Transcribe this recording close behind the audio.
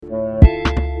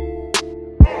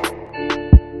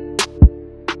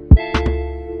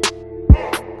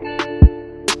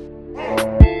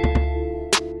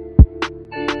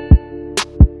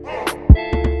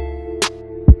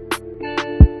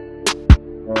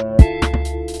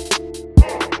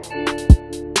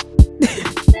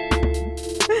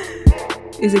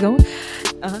Is it going?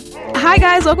 Hi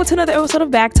guys, welcome to another episode of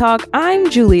Back Talk. I'm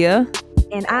Julia.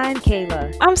 And I'm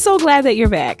Kayla. I'm so glad that you're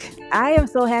back. I am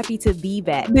so happy to be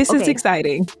back. This is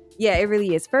exciting. Yeah, it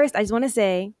really is. First, I just want to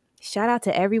say shout out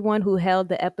to everyone who held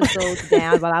the episodes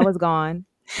down while I was gone.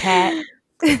 Pat.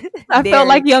 I felt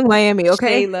like Young Miami,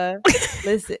 okay? Shayla.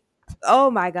 Listen. Oh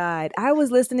my God. I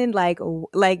was listening like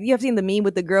you have seen the meme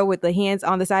with the girl with the hands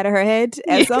on the side of her head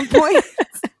at some point.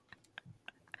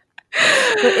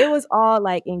 But it was all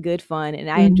like in good fun and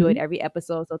I enjoyed every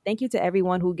episode. So thank you to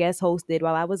everyone who guest hosted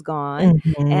while I was gone.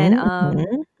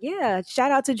 And yeah,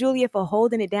 shout out to Julia for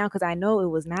holding it down because I know it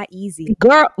was not easy.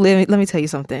 Girl, let me tell you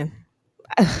something.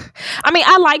 I mean,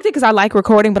 I liked it because I like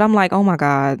recording, but I'm like, oh my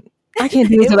God, I can't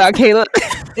do this without Kayla.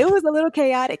 It was a little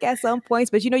chaotic at some points,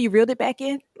 but you reeled it back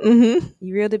in. Mm-hmm.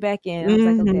 You reeled it back in. I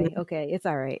was like, okay, it's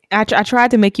all right. I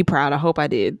tried to make you proud. I hope I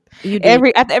did. You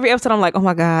did. After every episode, I'm like, oh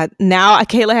my God, now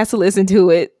Kayla has to listen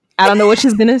to it. I don't know what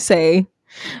she's gonna say,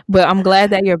 but I'm glad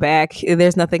that you're back.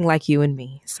 There's nothing like you and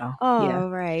me. So yeah.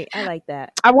 Right. I like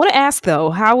that. I want to ask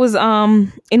though, how was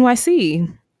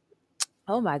NYC?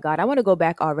 Oh my God, I want to go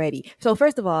back already. So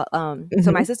first of all,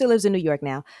 so my sister lives in New York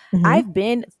now. I've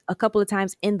been a couple of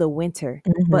times in the winter,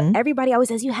 but everybody always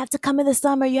says, you have to come in the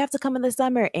summer. You have to come in the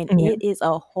summer. And it is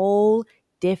a whole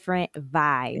different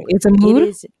vibe. It's a mood. It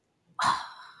is,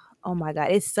 oh my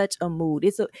God, it's such a mood.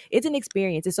 It's an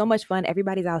experience. It's so much fun.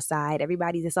 Everybody's outside.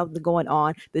 There's something going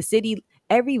on. The city,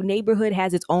 every neighborhood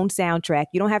has its own soundtrack.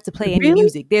 You don't have to play any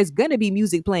music. There's gonna be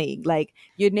music playing. Like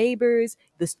your neighbors,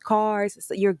 the cars.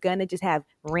 So you're gonna just have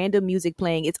random music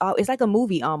playing. It's like a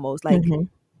movie almost. Like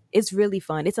it's really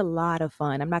fun. It's a lot of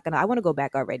fun. I want to go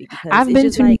back already because I've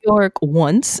been to New York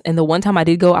once, and the one time I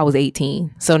did go, I was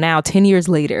 18. So now 10 years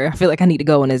later, I feel like I need to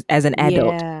go as an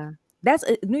adult. Yeah.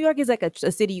 New York is like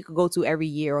a city you could go to every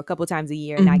year or a couple times a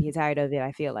year and not get tired of it.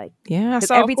 I feel like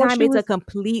so every time it's a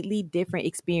completely different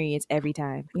experience every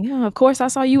time. Yeah, of course I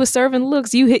saw you with serving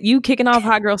looks. You kicking off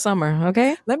Hot Girl Summer.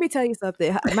 Okay, let me tell you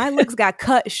something. My looks got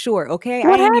cut short. Okay,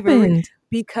 what happened?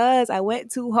 Because I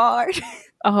went too hard.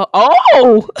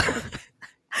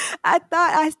 I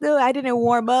thought I didn't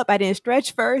warm up. I didn't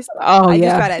stretch first. I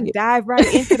just try to dive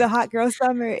right into the Hot Girl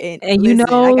Summer. And listen,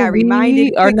 I got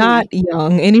reminded we are not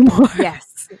young anymore.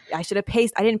 Yes. I should have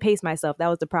paced. I didn't pace myself. That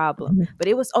was the problem. But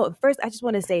it was, first I just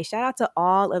want to say shout out to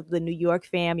all of the New York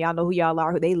fam. Y'all know who y'all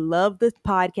are. They love the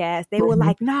podcast. They were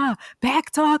like, nah,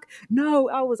 Back Talk. No.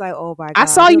 I was like, oh my God. I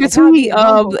saw your tweet.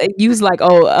 You was like,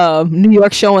 New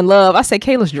York showing love. I said,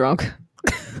 Kayla's drunk.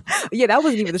 Yeah, that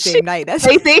wasn't even the same night. That's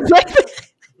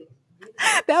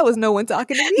that was no one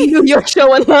talking to me. New York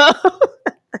showing love.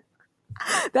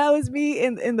 That was me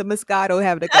in the Moscato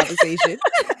having a conversation.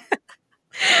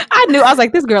 I was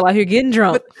like, this girl out here getting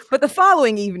drunk. But the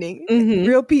following evening,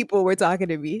 real people were talking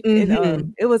to me.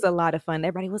 And it was a lot of fun.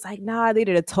 Everybody was like, nah, they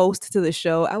did a toast to the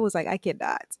show. I was like, I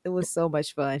cannot. It was so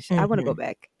much fun. I want to go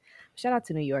back. Shout out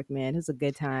to New York, man. It was a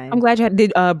good time. I'm glad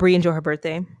did Brie enjoy her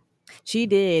birthday? She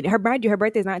did. Her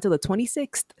birthday's not until the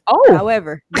 26th. Oh,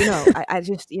 however, I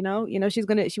just, she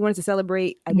wanted to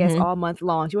celebrate, I guess, all month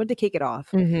long. She wanted to kick it off.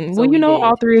 So well,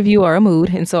 all three of you are a mood.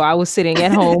 And so I was sitting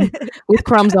at home with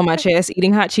crumbs on my chest,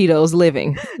 eating hot Cheetos,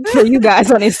 living for you guys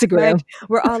on Instagram. Like,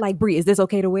 we're all like, Brie, is this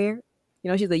okay to wear?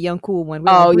 She's a young, cool one.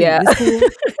 We're like, yeah. Cool?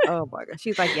 Oh my God.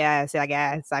 She's like, yes, I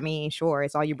guess. I mean, sure.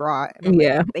 It's all you brought.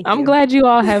 Yeah. Like, I'm glad you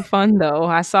all have fun though.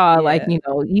 I saw what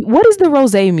is the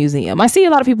Rosé Museum? I see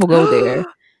a lot of people go there.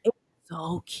 It's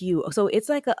so cute. So it's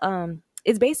like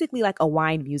it's basically like a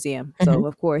wine museum. So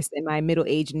of course, in my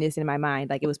middle-agedness in my mind,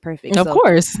 like it was perfect. Of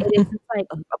course. It is like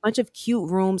a bunch of cute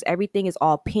rooms. Everything is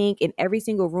all pink. In every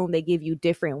single room, they give you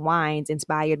different wines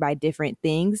inspired by different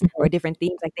things or different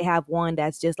themes. Like they have one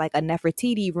that's just like a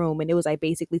Nefertiti room. And it was like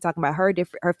basically talking about her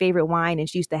favorite wine. And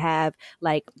she used to have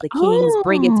like the kings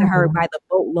bring it to her by the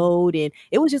boatload. And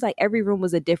it was just like every room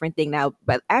was a different thing. Now,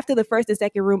 but after the first and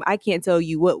second room, I can't tell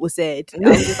you what was said. I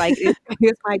was just like,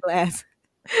 here's my glass.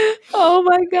 Oh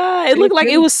my God. It looked like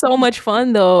it was so much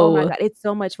fun though. Oh my God. It's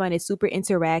so much fun. It's super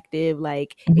interactive.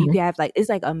 Like you can have it's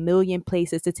like a million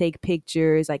places to take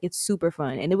pictures. Like it's super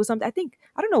fun. And it was something,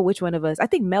 I don't know which one of us, I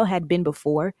think Mel had been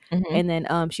before. And then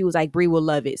she was like, Brie will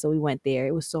love it. So we went there.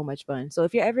 It was so much fun. So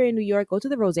if you're ever in New York, go to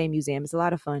the Rosé Museum. It's a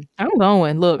lot of fun. I'm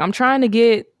going. Look, I'm trying to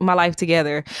get my life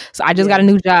together. So I just got a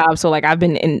new job. So like I've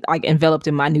been enveloped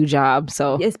in my new job.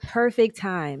 So it's perfect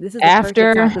time. This is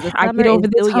after I get over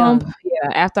this hump.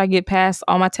 After I get past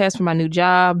all my tests for my new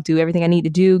job, do everything I need to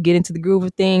do, get into the groove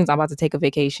of things, I'm about to take a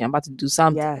vacation. I'm about to do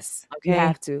something. Yes. Okay.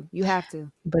 You have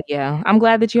to. But yeah, I'm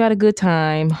glad that you had a good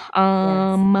time.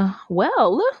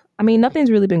 Well, I mean, nothing's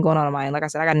really been going on in my end. Like I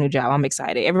said, I got a new job. I'm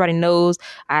excited. Everybody knows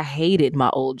I hated my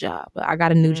old job, but I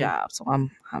got a new job, so I'm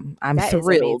That is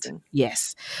thrilled. amazing.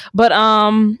 Yes, but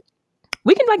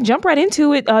we can like jump right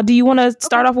into it. Do you want to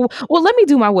start off with? Well, let me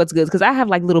do my what's good because I have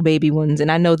like little baby ones,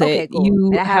 and I know that Okay, cool. you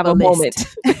And I have have a a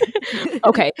moment.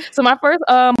 Okay, so my first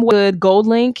would Gold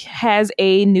Link has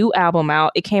a new album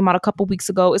out. It came out a couple weeks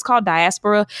ago. It's called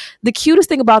Diaspora. The cutest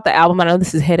thing about the album, I know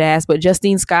this is head ass, but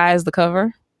Justine Skye is the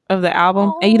cover of the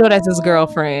album, and you know that's his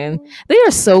girlfriend. Oh, They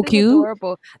are so that is cute.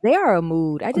 adorable. They are a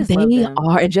mood. I just love They them.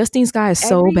 are, and Justine Skye is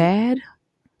so Every bad.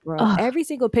 bro, Ugh. every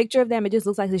single picture of them, it just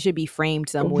looks like they should be framed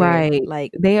somewhere. Right.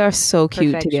 Like They are so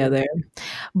cute perfection. together.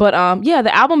 But yeah,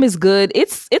 the album is good.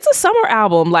 It's a summer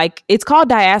album. Like it's called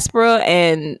Diaspora,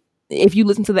 and if you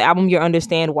listen to the album, you'll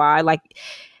understand why. Like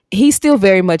he's still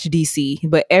very much DC,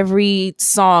 but every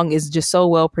song is just so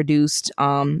well produced.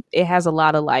 It has a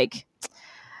lot of like,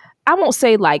 I won't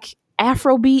say like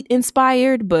Afrobeat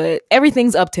inspired, but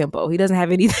everything's up tempo. He doesn't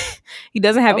have anything. He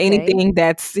doesn't have Okay. anything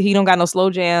that's. He don't got no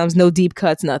slow jams, no deep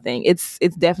cuts, nothing. It's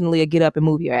definitely a get up and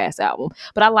move your ass album.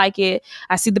 But I like it.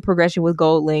 I see the progression with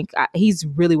Gold Link. He's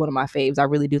really one of my faves. I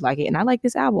really do like it, and I like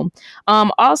this album.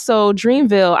 Also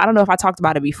Dreamville. I don't know if I talked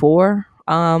about it before.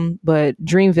 But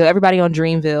Dreamville, everybody on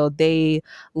Dreamville, they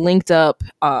linked up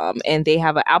and they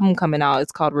have an album coming out.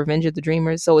 It's called Revenge of the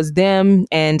Dreamers. So it's them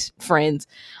and friends.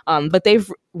 But they've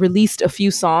released a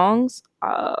few songs.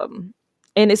 And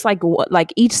it's like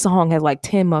each song has like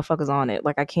 10 motherfuckers on it.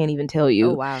 Like I can't even tell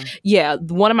you. Oh wow. Yeah,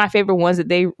 one of my favorite ones that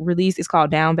they released is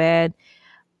called Down Bad.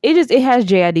 It has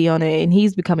JID on it, and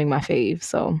he's becoming my fave.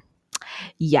 So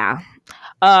yeah.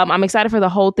 I'm excited for the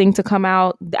whole thing to come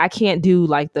out. I can't do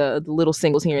like the little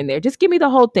singles here and there. Just give me the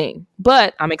whole thing.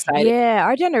 But I'm excited. Yeah,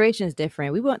 our generation is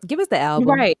different. We want give us the album.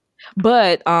 Right.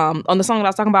 But on the song that I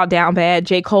was talking about, Down Bad,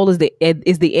 J. Cole is the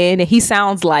end, and he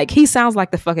sounds like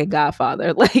the fucking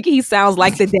Godfather. Like he sounds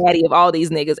like the daddy of all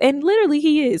these niggas, and literally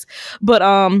he is. But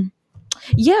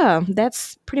yeah,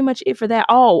 that's pretty much it for that.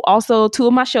 Oh, also 2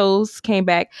 of my shows came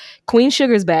back. Queen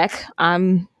Sugar's back.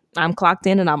 I'm clocked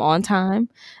in and I'm on time.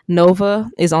 Nova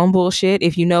is on bullshit.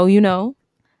 If you know, you know.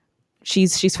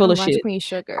 She's full of shit. Queen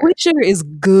Sugar. Queen Sugar is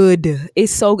good.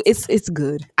 It's so it's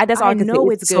good. That's all I can know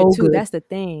say. it's good too. That's the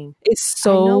thing. It's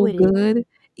so good.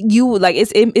 You like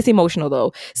it's emotional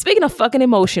though. Speaking of fucking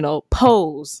emotional,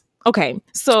 Pose. Okay,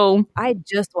 so I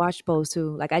just watched Pose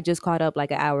too. Like I just caught up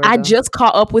like an hour ago. I just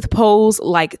caught up with Pose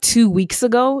like 2 weeks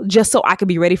ago, just so I could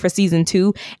be ready for season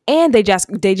 2. And they just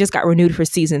got renewed for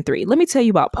season 3. Let me tell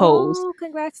you about Pose. Oh,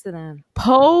 congrats to them.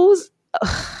 Pose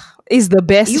is the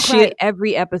best you shit. Cry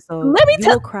every episode. Let me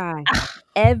tell you cry.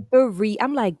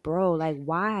 I'm like, bro, like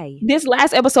why? This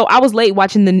last episode, I was late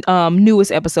watching the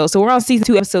newest episode. So we're on season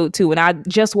 2, episode 2, and I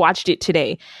just watched it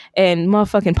today. And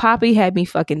motherfucking Poppy had me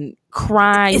fucking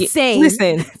crying. Insane.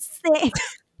 Listen. Insane.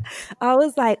 I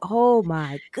was like, oh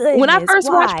my goodness. When I first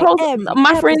watched Pose,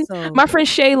 my friend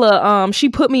Shayla, she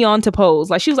put me on to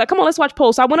Pose. Like she was like, come on, let's watch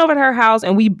Pose. So I went over to her house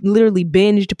and we literally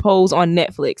binged Pose on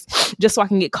Netflix just so I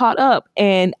can get caught up.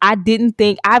 And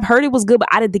I've heard it was good, but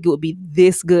I didn't think it would be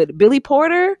this good. Billy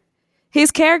Porter, his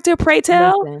character, Pray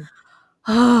Tell.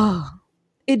 Oh,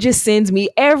 it just sends me.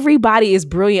 Everybody is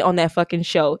brilliant on that fucking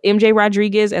show. MJ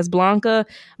Rodriguez as Blanca,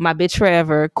 my bitch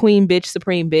forever, queen bitch,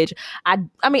 supreme bitch. I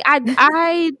mean, I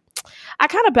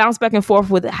kind of bounce back and forth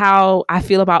with how I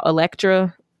feel about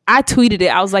Elektra. I tweeted it.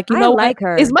 I was like, you know, like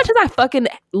her. As much as I fucking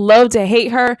love to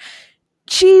hate her,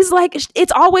 she's like,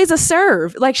 it's always a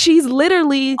serve. Like she's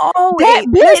literally that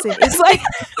bitch. Listen, it's like.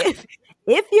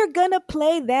 If you're gonna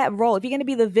play that role, if you're gonna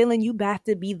be the villain, you have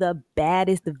to be the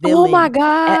baddest villain. Oh my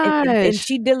god! And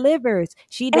she delivers.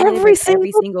 She delivers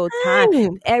every single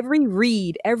time. Every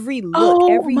read, every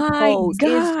look, every pose.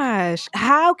 Gosh!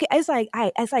 How can it's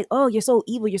like oh, you're so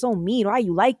evil, you're so mean. Why are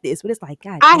you like this? But it's like,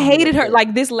 God, I hated her.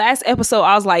 Like this last episode,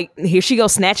 I was like, here she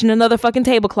goes snatching another fucking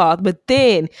tablecloth. But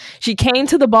then she came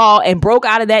to the ball and broke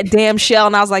out of that damn shell,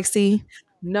 and I was like, see.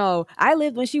 No, I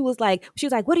lived when she was like,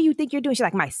 what do you think you're doing? She's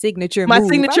like, my signature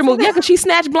move. Yeah, because she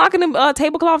snatched blocking the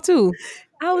tablecloth too.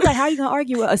 I was like, how are you gonna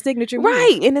argue with a signature move?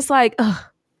 Right, and it's like,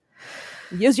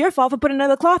 it's your fault for putting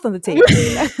another cloth on the table.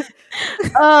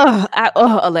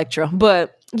 Elektra.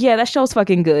 But yeah, that show's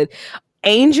fucking good.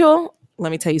 Angel,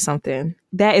 let me tell you something.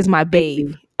 That is my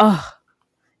babe.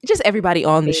 Just everybody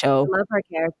on the show. I love her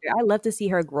character. I love to see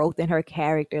her growth in her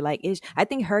character. Like, I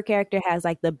think her character has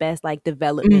like the best like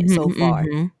development so far.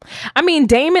 I mean,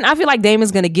 Damon. I feel like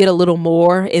Damon's gonna get a little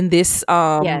more in this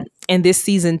in this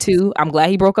season 2. I'm glad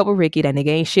he broke up with Ricky. That nigga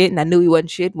ain't shit, and I knew he wasn't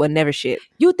shit. Was never shit.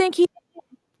 You think he?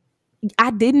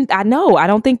 I didn't. I know. I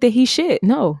don't think that he's shit.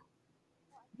 No.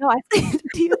 No,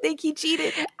 do you think he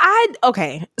cheated?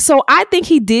 Okay. So I think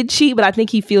he did cheat, but I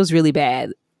think he feels really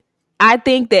bad. I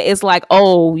think that it's like,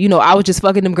 oh, I was just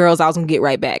fucking them girls. I was gonna get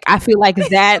right back. I feel like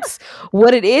that's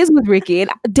what it is with Ricky.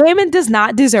 And Damon does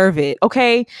not deserve it.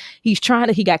 Okay. He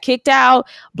got kicked out.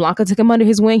 Blanca took him under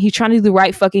his wing. He's trying to do the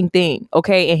right fucking thing.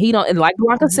 Okay. And like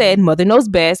Blanca said, mother knows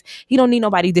best. He don't need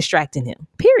nobody distracting him.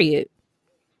 Period.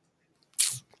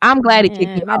 I'm glad he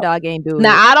kicked me. My dog ain't doing it.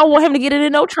 Now, I don't want him to get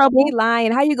into no trouble. He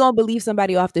lying. How you gonna believe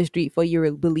somebody off the street before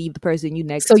you believe the person you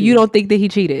next to? So you don't think that he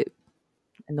cheated?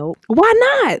 Nope. Why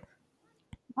not?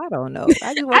 I don't know.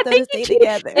 I just want them to stay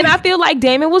together. And I feel like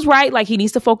Damon was right. Like, he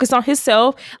needs to focus on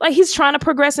himself. Like, he's trying to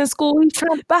progress in school. He's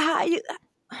trying. But how you?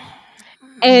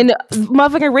 And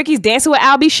motherfucking Ricky's dancing with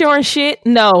Albie Shore and shit.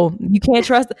 No, you can't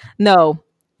trust. No,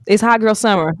 it's hot girl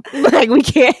summer. Like, we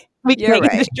can't. You're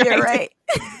right. You're right.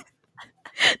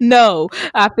 No,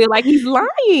 I feel like he's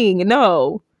lying.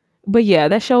 No, but yeah,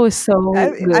 that show is so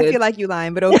good. I feel like you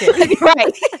lying, but okay.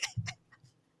 Right.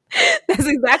 That's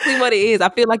exactly what it is. I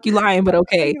feel like you lying, but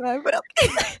okay.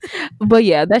 But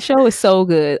yeah, that show is so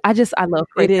good. I love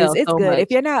it. It's so good. Much.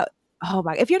 If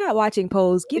you're not watching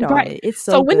Pose, get on it. It's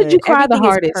so when good. did you cry Everything the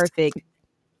hardest? Perfect.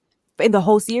 In the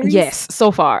whole series? Yes, so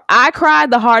far. I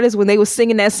cried the hardest when they was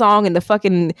singing that song in the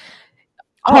fucking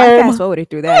home. I fast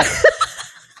forwarded through that.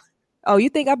 Oh, you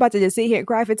think I'm about to just sit here and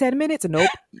cry for 10 minutes? Nope.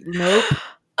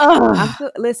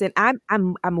 Listen, I'm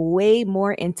way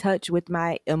more in touch with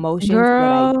my emotions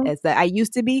than I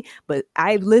used to be, but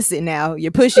I listen now. You're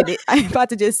pushing it. I'm about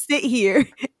to just sit here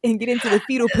and get into the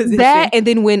fetal position. That, and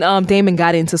then when Damon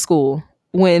got into school,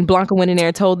 when Blanca went in there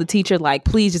and told the teacher, like,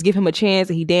 please just give him a chance,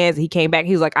 and he danced, and he came back,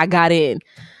 he was like, I got in.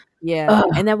 Yeah.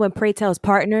 And then when Pray Tell's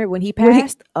partner, when he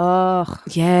passed,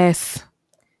 yes.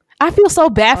 I feel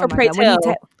so bad for Pray Tell.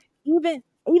 Even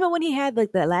when he had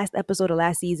like the last episode of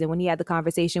last season, when he had the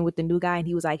conversation with the new guy and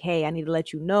he was like, hey, I need to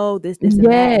let you know this and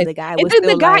that. And the guy was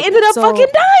the guy ended up fucking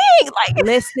dying. Like,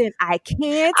 listen, I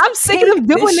can't. I'm sick of him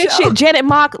doing this shit. Janet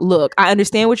Mock, look, I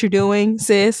understand what you're doing,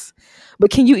 sis,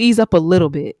 but can you ease up a little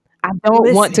bit? I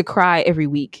don't want to cry every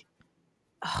week.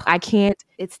 I can't.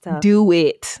 It's tough. Do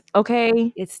it.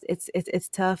 Okay. It's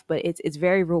tough, but it's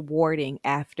very rewarding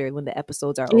after when the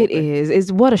episodes are over. It is.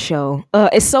 It's what a show.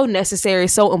 It's so necessary,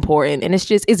 so important, and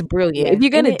it's brilliant. Yeah. If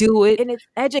you're gonna do it, and it's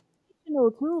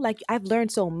educational too. Like, I've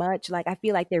learned so much. Like, I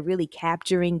feel like they're really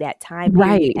capturing that time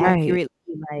right accurately.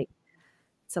 Like,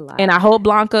 it's a lot. And I hope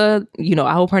Blanca,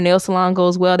 I hope her nail salon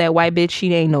goes well. That white bitch,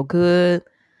 she ain't no good.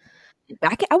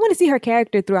 I want to see her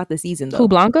character throughout the season, though. Who,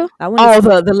 Blanca? I want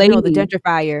the lady, the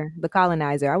gentrifier, the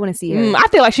colonizer. I want to see her. I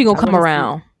feel like she's gonna come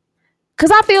around. Because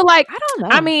I feel like, I don't know.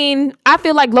 I mean, I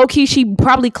feel like low key she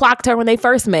probably clocked her when they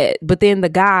first met, but then the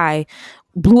guy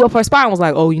blew up her spine and was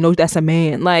like, "Oh, that's a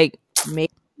man." Like,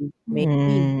 maybe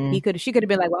she could have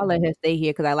been like, "Well, I'll let her stay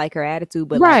here because I like her attitude,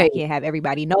 but like, I can't have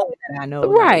everybody know that I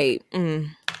know." Right.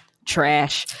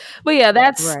 Trash. But yeah,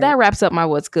 that wraps up my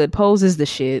What's Good. Pose is the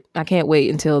shit. I can't wait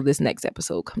until this next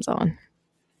episode comes on.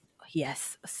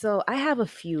 Yes. So I have a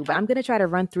few, but I'm going to try to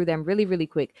run through them really, really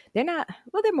quick. They're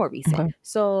more recent. Okay.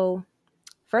 So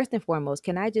first and foremost,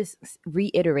 can I just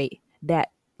reiterate that,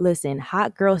 listen,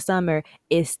 Hot Girl Summer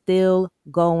is still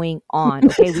going on.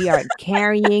 Okay.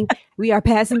 We are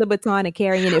passing the baton and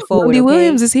carrying it forward. Wendy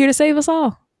Williams is here to save us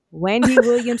all. Wendy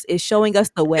Williams is showing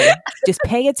us the way. Just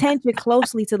pay attention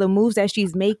closely to the moves that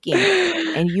she's making,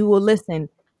 and you will listen.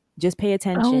 Just pay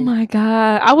attention. Oh my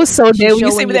God. I was so dead when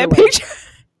you sent me that picture.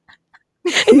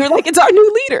 And you're like, it's our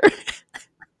new leader.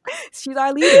 She's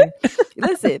our leader.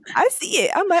 Listen, I see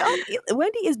it. I'm like, oh,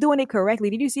 Wendy is doing it correctly.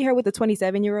 Did you see her with the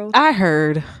 27-year-old? I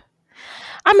heard.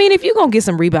 I mean, if you're going to get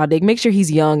some rebound dick, make sure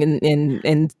he's young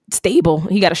and stable.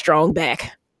 He got a strong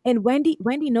back. And Wendy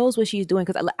knows what she's doing,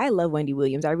 because I love Wendy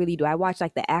Williams. I really do. I watch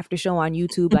like the after show on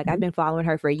YouTube. Like, I've been following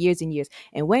her for years and years.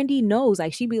 And Wendy knows,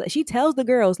 like, she tells the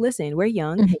girls, listen, we're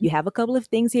young. You have a couple of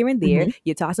things here and there.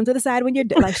 You toss them to the side when you're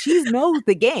done. Like, she knows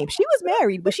the game. She was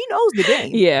married, but she knows the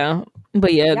game. Yeah.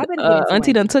 But yeah,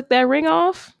 Auntie done took that ring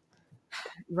off.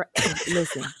 Right.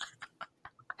 Listen.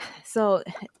 So,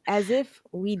 as if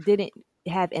we didn't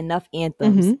have enough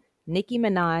anthems, Nicki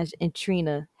Minaj and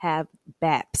Trina have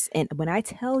baps. And when I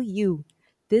tell you,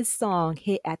 this song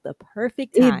hit at the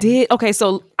perfect time. It did. Okay,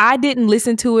 so I didn't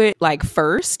listen to it like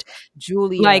first.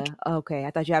 Julia. Like, okay,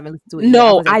 I thought you haven't listened to it.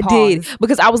 No, I did.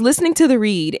 Because I was listening to the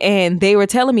read and they were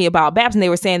telling me about baps and they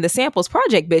were saying the samples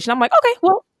project, bitch. And I'm like, okay,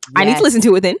 well, I need to listen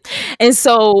to it then. And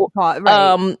so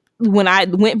when I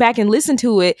went back and listened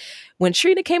to it, when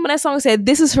Trina came on that song and said,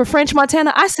 this is for French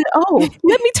Montana, I said, oh,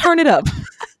 let me turn it up.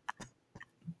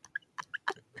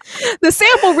 The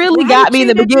sample really got me in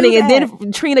the beginning, and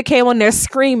then Trina came on there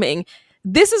screaming,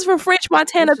 This is from French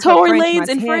Montana, Tory Lanez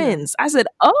and Friends. I said,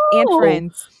 oh.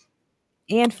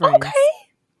 And Friends. Okay.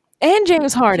 And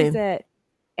James Harden. She said,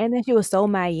 and then she was so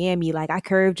Miami, like, I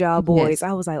curved y'all boys. Yes.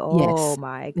 I was like, oh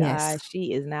my gosh,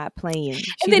 she is not playing.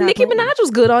 And then Nicki Minaj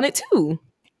was good on it too.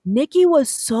 Nicki was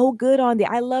so good on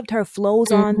there. I loved her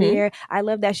flows on there. I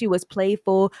love that she was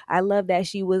playful. I love that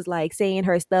she was like saying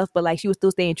her stuff, but like she was still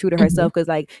staying true to herself. Cause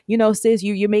like, you know, sis,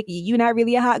 you're not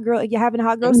really a hot girl. You're having a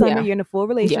hot girl summer. You're in a full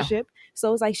relationship.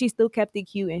 So it's like she still kept it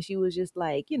cute, and she was just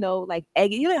like, you know, like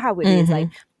eggy. You know how it is, like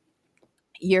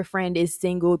your friend is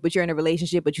single, but you're in a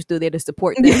relationship, but you're still there to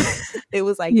support them. It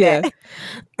was like that.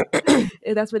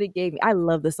 That's what it gave me. I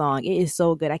love the song. It is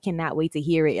so good. I cannot wait to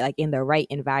hear it like in the right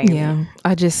environment. Yeah,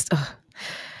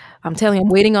 I'm telling you, I'm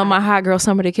waiting on my hot girl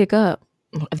summer to kick up.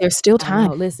 There's still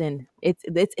time. Listen, it's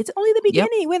only the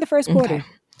beginning. We're in the first quarter. Okay.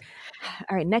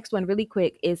 All right, next one really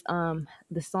quick is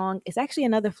the song. It's actually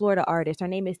another Florida artist. Her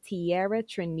name is Tiara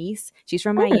Trinice. She's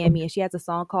from Miami, and she has a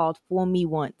song called "Fool Me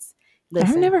Once." Listen,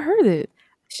 I've never heard it.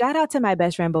 Shout out to my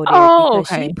best friend Bo because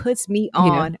she puts me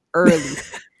on early.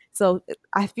 So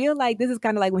I feel like this is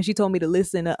kind of like when she told me to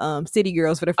listen to City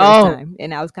Girls for the first time,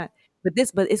 and I was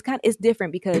it's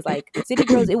different because like City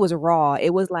Girls, it was raw. It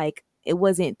was like it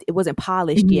wasn't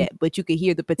polished yet, but you could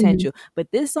hear the potential.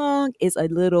 But this song is a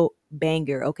little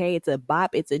banger. Okay, it's a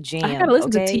bop. It's a jam. I gotta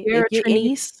listen to Tiara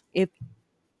Trinice.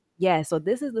 So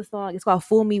this is the song. It's called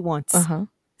 "Fool Me Once."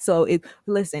 So if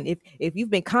you've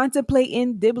been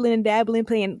contemplating, dibbling and dabbling,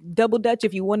 playing double dutch,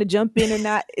 if you want to jump in or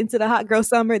not into the hot girl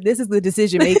summer, this is the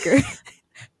decision maker.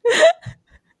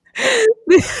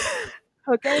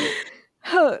 Okay.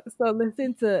 So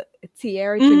listen to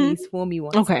Tiara Trinice, "Fool Me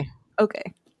Once."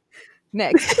 Okay.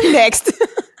 Next.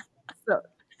 So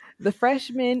the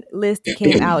freshman list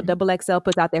came out. XXL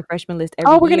puts out their freshman list every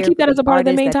year. We're going to keep that as a part of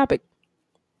the main topic.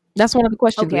 That's one of the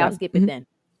questions. Okay, I'll skip it then.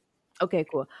 Okay,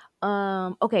 cool.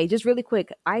 Okay, just really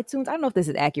quick. iTunes, I don't know if this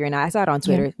is accurate or not. I saw it on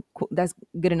Twitter. Yeah. Cool. That's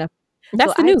good enough.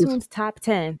 That's the news. iTunes top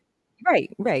 10.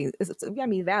 Right.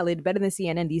 Valid, better than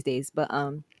CNN these days. But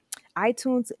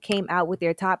iTunes came out with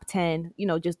their top 10,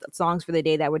 just songs for the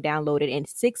day that were downloaded, and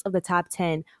 6 of the top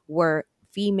 10 were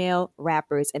female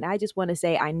rappers. And I just want to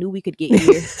say, I knew we could get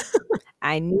here.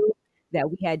 I knew that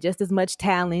we had just as much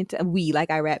talent. I knew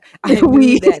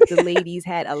that the ladies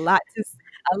had a lot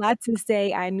to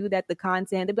say. I knew that the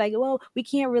content, they'd be like, well, we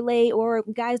can't relate, or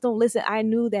guys don't listen. I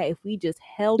knew that if we just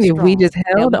held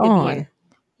on.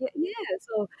 Yeah.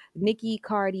 So Nicki,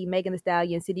 Cardi, Megan Thee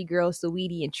Stallion, City Girls,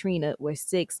 Saweetie, and Trina were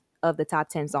 6 of the top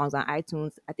 10 songs on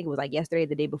iTunes. I think it was like yesterday,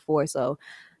 the day before. So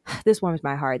this warms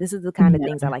my heart. This is the kind of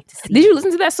things I like to see. Did you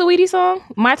listen to that Saweetie song,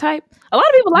 My Type? A lot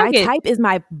of people like it. My Type is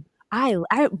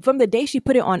I from the day she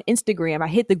put it on Instagram, I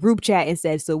hit the group chat and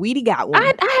said, "Saweetie got one."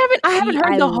 I haven't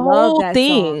heard the whole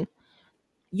thing. Song.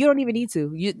 You don't even need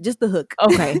to. Just the hook.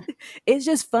 Okay. It's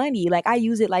just funny. Like I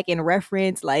use it like in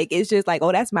reference. Like it's just like,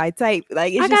 oh, that's my type.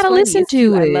 Like it's I gotta listen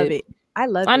to it. I love it. I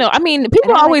love it. I know. I mean,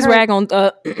 people always rag on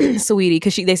Saweetie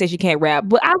because they say she can't rap,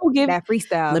 but I will give that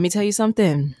freestyle. Let me tell you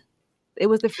something. It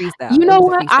was the freestyle. You know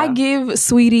what? I give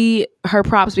Saweetie her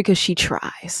props because she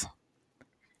tries.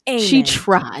 Amen. She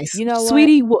tries. You know what?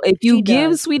 Saweetie, if you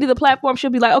give Saweetie the platform, she'll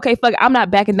be like, okay, fuck it, I'm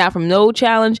not backing down from no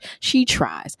challenge. She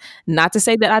tries. Not to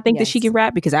say that I think that she can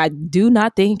rap, because I do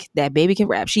not think that baby can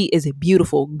rap. She is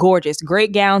beautiful, gorgeous,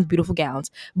 great gowns, beautiful gowns,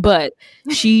 but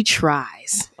she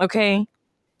tries. Okay?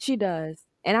 She does.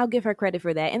 And I'll give her credit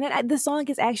for that. And then the song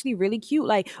is actually really cute.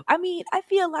 Like, I mean, I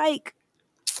feel like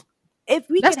if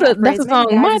we that's the song.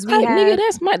 My type, nigga.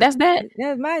 That's that.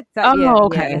 That's my type. Oh,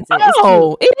 okay.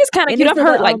 It is kind of cute. I've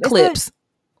heard like clips.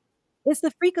 It's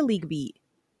the Freaka League beat.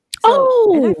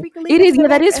 So, it is. Yeah,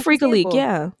 that is Freaka League.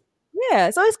 Yeah. Yeah.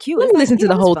 So it's cute. Let me listen to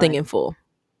the whole thing in full.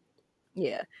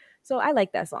 Yeah. So I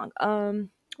like that song.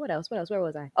 What else? Where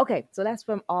was I? Okay. So that's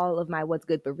from all of my What's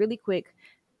Good. But really quick,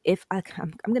 I'm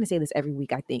going to say this every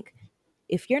week, I think.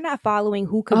 If you're not following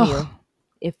Who Camille,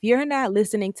 if you're not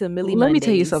listening to Millie Mondays. Let me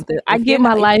tell you something. I get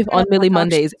my life on Millie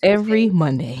Mondays every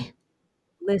Monday.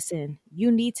 Listen,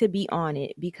 you need to be on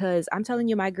it, because I'm telling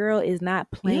you, my girl is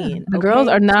not playing. Yeah, the girls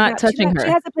are not touching her.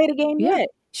 She hasn't played a game yet.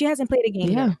 She hasn't played a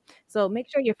game yet. So make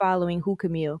sure you're following Who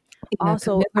Camille.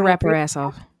 Also, rap her ass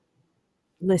off.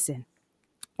 Listen.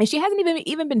 And she hasn't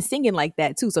even been singing like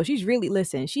that too. So she's really,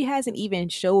 she hasn't even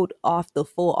showed off the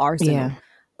full arsenal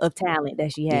of talent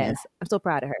that she has. Yeah. I'm so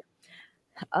proud of her.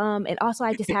 And also,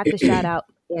 I just have to shout out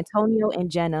Antonio and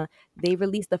Jenna. They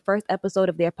released the first episode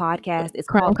of their podcast. It's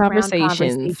called Crown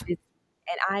Conversations.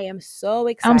 And I am so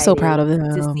excited. I'm so proud of them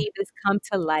to see this come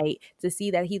to light, to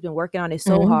see that he's been working on it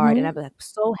so hard, and I'm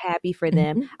so happy for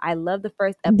them. I love the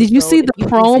first episode. Did you see the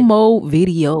promo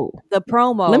video? The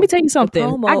promo. Let me tell you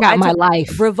something. I got my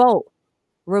life.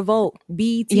 Revolt,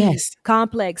 BT, yes,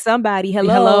 Complex, somebody,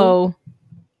 hello.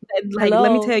 Like,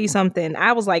 let me tell you something.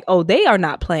 I was like, oh, they are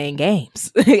not playing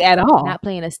games at all. Not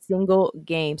playing a single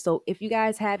game. So if you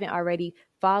guys haven't already,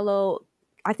 follow,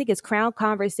 I think it's Crown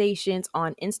Conversations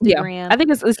on Instagram. Yeah, I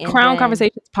think it's Crown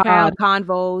Conversations Pod. Crown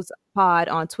Convos Pod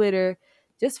on Twitter.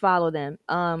 Just follow them.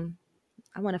 I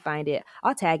want to find it.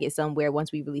 I'll tag it somewhere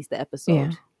once we release the episode.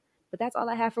 Yeah. But that's all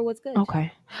I have for What's Good.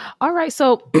 Okay. All right.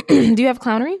 So do you have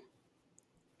clownery?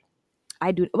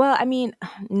 I do. Well, I mean,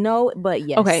 no, but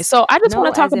yes. Okay, so I just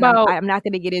want to talk about... I'm not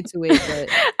going to get into it, but...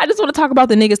 I just want to talk about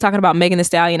the niggas talking about Megan Thee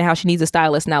Stallion and how she needs a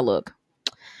stylist. Now, look.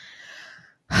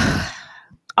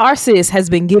 Our sis has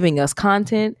been giving us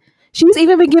content. She's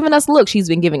even been giving us... Look, she's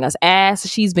been giving us ass.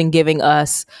 She's been giving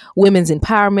us women's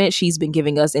empowerment. She's been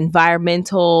giving us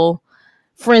environmental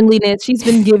friendliness. She's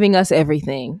been giving us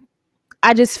everything.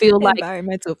 I just feel like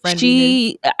environmental friendliness.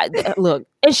 She look,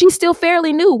 and she's still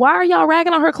fairly new. Why are y'all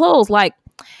ragging on her clothes? Like,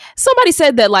 somebody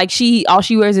said that like all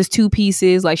she wears is 2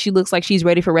 pieces. Like, she looks like she's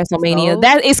ready for WrestleMania. So?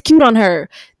 That is cute on her.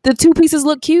 The 2 pieces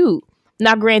look cute.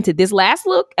 Now, granted, this last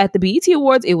look at the BET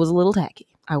Awards, it was a little tacky.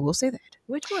 I will say that.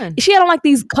 Which one? She had on like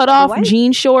these cut off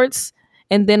jean shorts.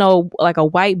 And then a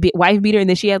white wife beater, and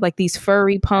then she had like these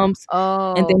furry pumps.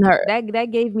 Oh, and then her that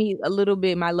gave me a little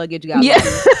bit. My luggage got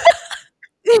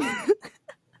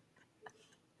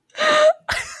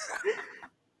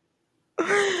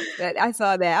I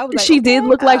saw that. I was like, she did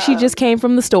look like she just came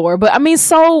from the store. But I mean,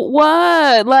 so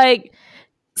what? Like,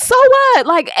 so what?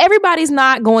 Like, everybody's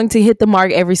not going to hit the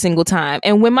mark every single time.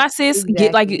 And when my sis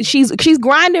get like, she's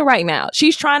grinding right now.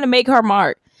 She's trying to make her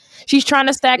mark. She's trying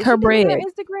to stack her bread. Her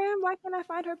Instagram? Why can't I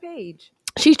find her page?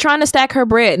 She's trying to stack her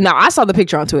bread. Now, I saw the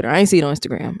picture on Twitter. I ain't see it on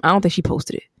Instagram. I don't think she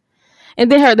posted it.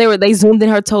 And then they zoomed in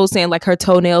her toes, saying like her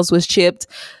toenails was chipped.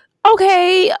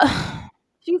 Okay.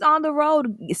 She's on the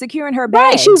road securing her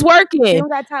bag. Right, she's working.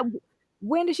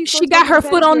 When did she got her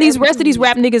foot on these rest of these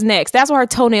rap niggas' necks. That's why her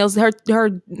toenails, her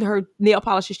nail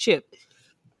polish is chipped.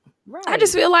 Right. I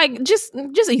just feel like just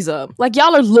ease up. Like,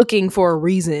 y'all are looking for a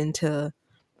reason to,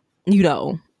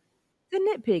 the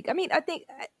nitpick. I mean, I think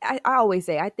I always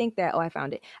say, I think that I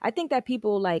found it. I think that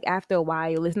people, like, after a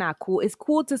while, it's not cool. It's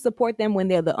cool to support them when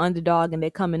they're the underdog and they're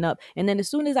coming up. And then as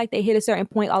soon as like they hit a certain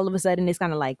point, all of a sudden it's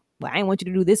kind of like, well, I didn't want you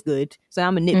to do this good, so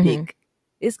I'm a nitpick. Mm-hmm.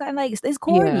 It's kind of like it's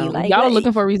corny. Yeah. Like, y'all are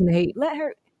looking for a reason to hate. Let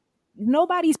her.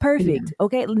 Nobody's perfect. Yeah.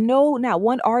 Okay, no, not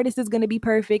one artist is going to be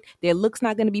perfect. Their looks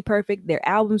not going to be perfect. Their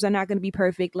albums are not going to be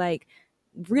perfect. Like,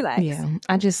 relax. Yeah,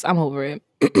 I'm over it.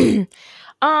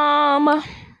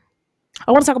 I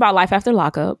want to talk about Life After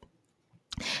Lockup.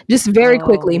 Just very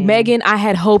quickly. Man. Megan, I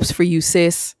had hopes for you,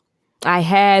 sis. I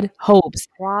had hopes.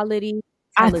 Quality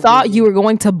television. I thought you were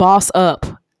going to boss up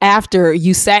after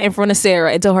you sat in front of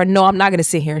Sarah and told her, no, I'm not going to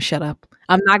sit here and shut up.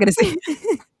 I'm not going to sit.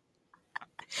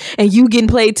 And you getting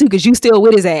played too because you still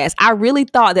with his ass. I really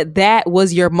thought that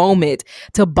was your moment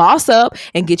to boss up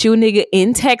and get you a nigga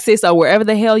in Texas or wherever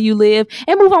the hell you live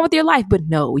and move on with your life. But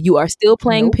no, you are still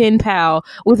playing pen pal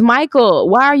with Michael.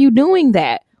 Why are you doing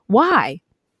that? Why?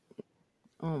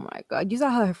 Oh my God. You saw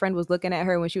how her friend was looking at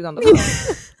her when she was on the phone.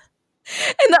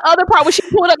 And the other part when she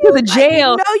pulled up to the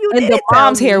jail and the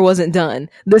mom's hair wasn't done.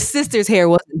 The sister's hair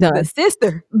wasn't done. The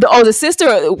sister.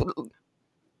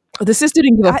 The sister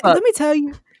didn't give a fuck. Let me tell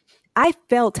you, I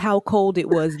felt how cold it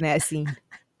was in that scene.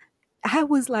 I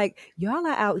was like, y'all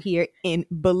are out here in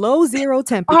below zero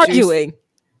temperatures.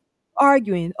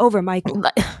 Arguing over Michael.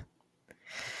 That's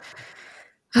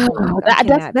all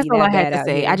I had to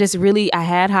say. I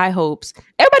had high hopes.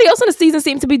 Everybody else in the season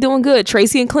seems to be doing good.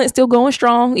 Tracy and Clint still going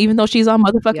strong, even though she's on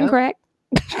motherfucking crack.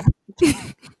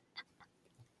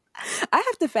 I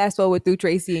have to fast forward through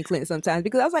Tracy and Clint sometimes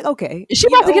because I was like, okay. She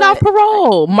about to get off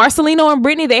parole. Marcelino and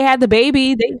Brittany, they had the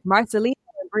baby. Marcelino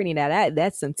and Brittany, now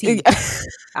that's some tea.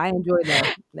 I enjoy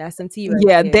that. That's some tea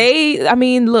right there.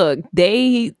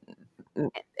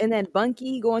 And then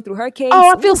Bunky going through her case.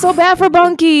 Oh, I feel so bad for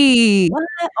Bunky. What?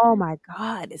 Oh my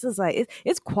God. This is like,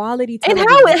 it's quality television.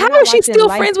 And how is she still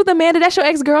friends with Amanda? That's your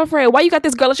ex-girlfriend. Why you got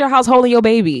this girl at your house holding your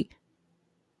baby?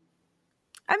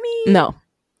 I mean, no.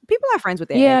 People are friends with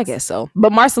their ex. I guess so.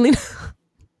 But Marcelino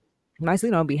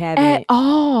don't be having at it.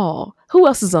 all. Who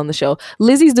else is on the show?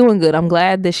 Lizzie's doing good. I'm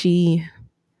glad that she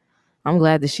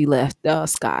left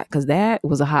Scott because that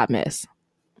was a hot mess.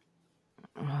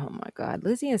 Oh my God,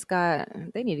 Lizzie and Scott,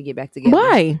 they need to get back together.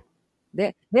 Why?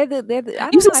 They're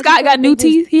you said Scott got new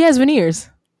teeth. He has veneers.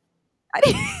 How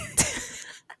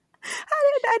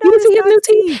I You didn't see his new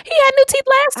teeth. teeth? He had new teeth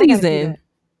last season.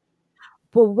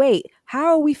 But wait, how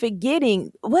are we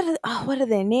forgetting? What are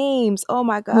their names? Oh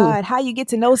my God. Ooh. How you get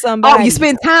to know somebody? Oh, you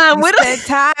spend time with him? Spend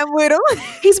time with him.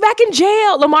 He's back in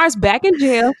jail. Lamar's back in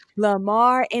jail.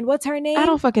 Lamar, and what's her name? I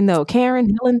don't fucking know.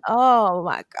 Karen, Helen. Oh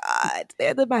my God.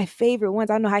 They're my favorite ones.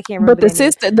 I don't know how I can't remember. But the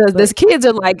sister, the kids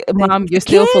are like, Mom, you're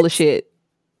still full of shit.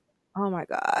 Oh my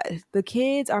God, the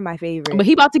kids are my favorite. But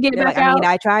he about to get back out. I mean,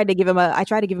 I tried to give him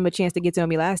a chance to get to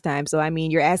me last time. So I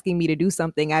mean, you're asking me to do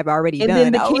something I've already done. And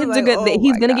then the kids are good. Oh,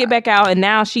 he's gonna get back out, and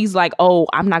now she's like, "Oh,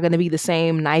 I'm not gonna be the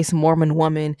same nice Mormon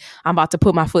woman. I'm about to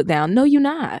put my foot down." No, you're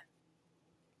not.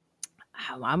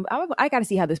 I gotta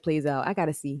see how this plays out. I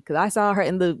gotta see, because I saw her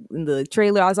in the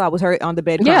trailer. I saw was her on the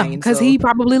bed crying. Yeah, because he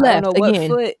probably left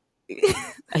again.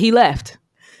 He left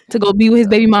to go be with his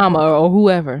baby mama or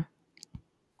whoever.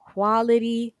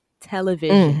 Quality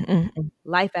television.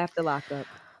 Life after lockup.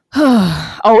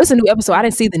 Oh, it's a new episode. I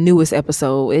didn't see the newest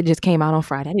episode. It just came out on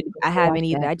Friday. I haven't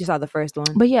either. I just saw the first one.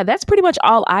 But yeah, that's pretty much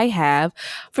all I have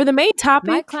for the main topic.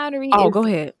 My clownery. Go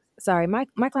ahead. Sorry, my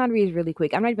clownery is really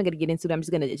quick. I'm not even going to get into it. I'm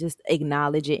just going to just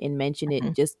acknowledge it and mention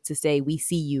it, just to say we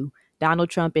see you, Donald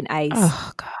Trump and ICE.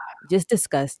 Oh God, just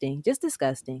disgusting.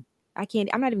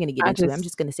 I'm not even going to get into it. I'm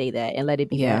just going to say that and let it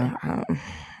be. Yeah.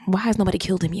 Why has nobody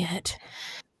killed him yet?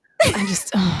 I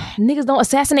just niggas don't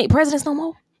assassinate presidents no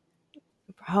more.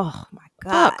 Oh my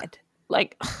God. Fuck.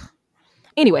 Like,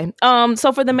 anyway,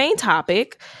 so for the main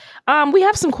topic, we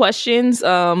have some questions.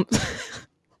 I'm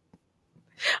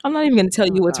not even going to tell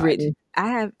you what's written.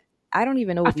 I don't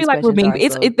even know what I feel like we're being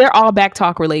they're all back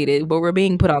talk related, but we're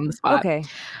being put on the spot. Okay.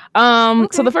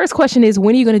 So the first question is,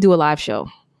 when are you going to do a live show?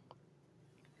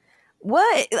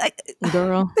 What? Like,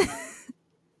 girl.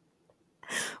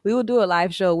 We will do a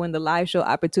live show when the live show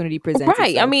opportunity presents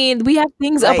right itself. I mean, we have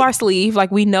things up our sleeve. Like,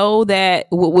 we know that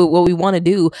what we want to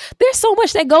do. There's so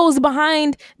much that goes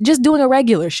behind just doing a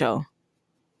regular show.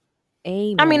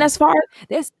 Amen. I mean, as far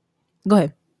as go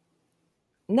ahead.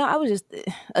 No, I was just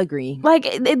agreeing. Like,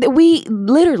 we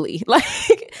literally,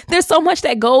 like, there's so much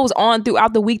that goes on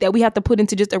throughout the week that we have to put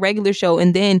into just a regular show.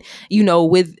 And then,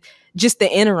 with just the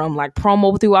interim, like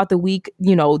promo throughout the week,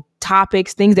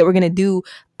 topics, things that we're going to do.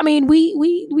 I mean,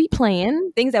 we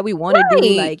plan things that we want to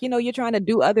do. Like, you're trying to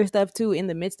do other stuff too in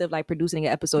the midst of like producing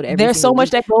an episode every There's so much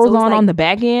week. that goes on the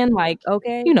back end. Like,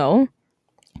 okay. And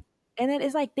then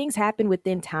it's like things happen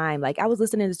within time. Like, I was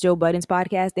listening to Joe Budden's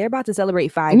podcast. They're about to celebrate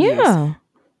 5 years. Yeah.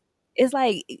 It's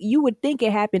like you would think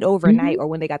it happened overnight or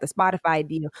when they got the Spotify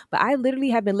deal. But I literally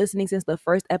have been listening since the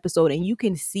first episode, and you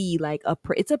can see like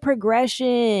it's a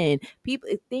progression.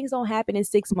 Things don't happen in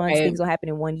 6 months. Right. Things don't happen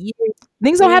in 1 year.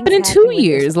 Things don't happen in 2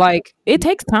 years. Like, it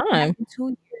takes time. 2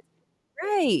 years.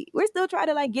 Right. We're still trying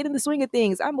to like get in the swing of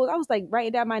things. I was like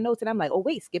writing down my notes, and I'm like, oh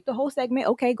wait, skip the whole segment.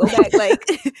 Okay, go back. Like.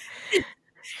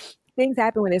 Things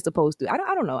happen when they're supposed to. I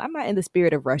don't know. I'm not in the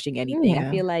spirit of rushing anything. Yeah.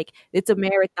 I feel like it's a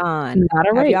marathon. Not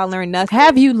a race. Have y'all learned nothing?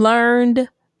 Have you learned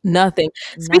nothing?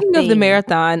 Speaking of the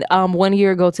marathon, 1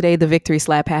 year ago today, the victory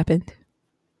slap happened.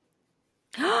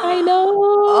 I know.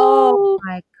 Oh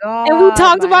my God. And we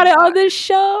talked about it on this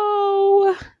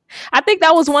show. I think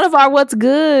that was one of our what's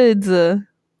goods.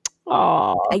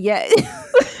 Oh yeah.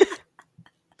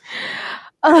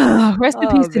 Rest in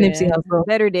peace to Nipsey Hussle.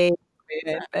 Better days.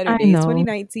 Better days.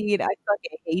 2019. I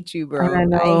fucking hate you, bro. I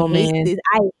know, man. This.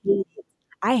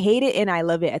 I hate it and I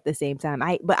love it at the same time.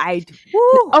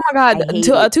 Oh my God.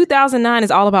 2009 is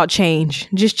all about change.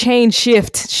 Just change,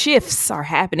 shifts are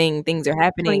happening. Things are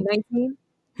happening.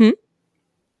 2019.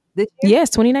 This year? Yes,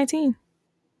 2019.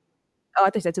 Oh, I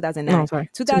thought you said 2009. No, sorry.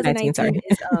 2019 sorry.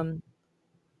 is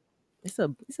it's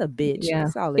a bitch. Yeah,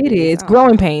 that's all it is.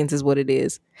 Growing pains is what it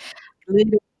is.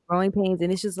 Literally growing pains,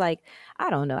 and it's just like, I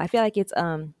don't know. I feel like it's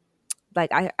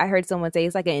like I heard someone say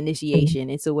it's like an initiation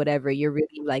into whatever you're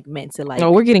really like meant to like.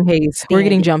 No, we're getting hazed. We're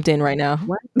getting jumped in right now.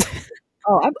 What?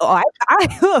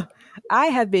 I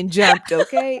have been jumped.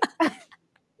 Okay.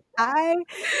 I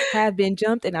have been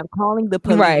jumped, and I'm calling the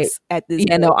police at this.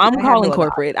 Yeah, no, I'm calling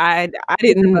corporate. I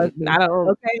don't.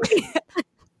 Okay.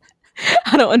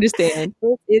 I don't understand.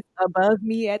 It's above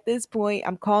me at this point.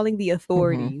 I'm calling the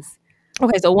authorities.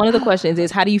 Okay, so one of the questions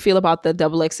is, how do you feel about the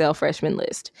XXL freshman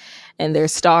list and their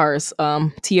stars?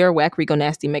 Tierra Whack, Rico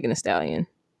Nasty, Megan Thee Stallion.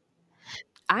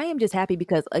 I am just happy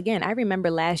because, again, I remember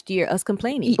last year us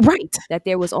complaining that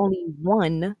there was only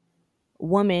one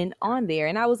woman on there,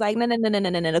 and I was like, no,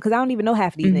 because I don't even know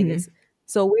half of these niggas.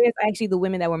 So where's actually the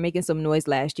women that were making some noise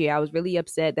last year? I was really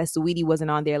upset that Saweetie wasn't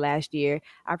on there last year.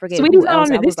 I forget. Saweetie's not on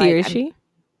there this year, is she?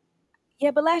 Yeah,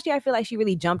 but last year I feel like she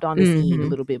really jumped on the scene a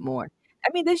little bit more. I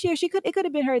mean, this year it could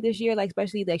have been her this year, like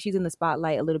especially like she's in the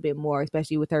spotlight a little bit more,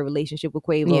 especially with her relationship with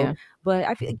Quavo. Yeah. But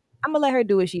I feel like I'm gonna let her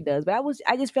do what she does. But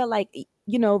I just felt like,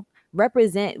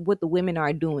 represent what the women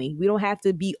are doing. We don't have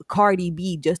to be Cardi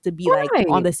B just to be like on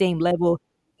Right. the same level.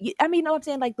 I mean, you know what I'm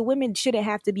saying? Like the women shouldn't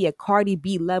have to be a Cardi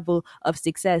B level of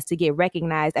success to get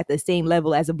recognized at the same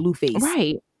level as a Blueface.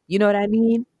 Right. You know what I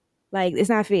mean? Like it's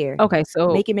not fair. Okay,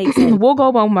 so Make it make sense. we'll go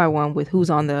one by one with who's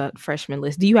on the freshman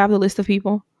list. Do you have the list of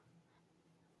people?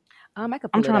 I could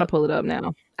I'm pull it trying to up. pull it up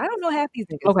now. I don't know half these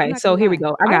niggas. I'm Okay, not so gonna here we lie.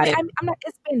 go. I got it. I'm not.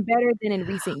 It's been better than in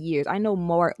recent years. I know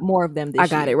more of them this I year.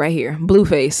 got it right here.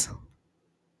 Blueface.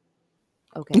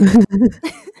 Okay.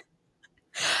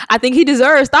 I think he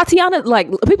deserves Tatiana.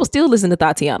 Like people still listen to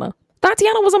Tatiana.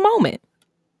 Tatiana was a moment.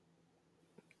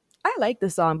 I like the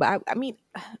song, but I mean,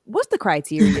 what's the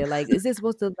criteria? Like, is this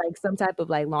supposed to like some type of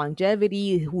like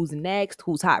longevity? Who's next?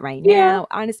 Who's hot right now?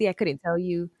 Honestly, I couldn't tell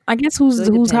you. I guess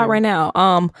who's hot right now?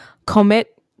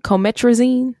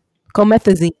 Comethazine.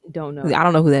 Don't know. I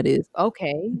don't know who that is.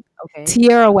 Okay.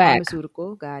 Tierra Whack.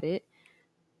 Pharmaceutical. Got it.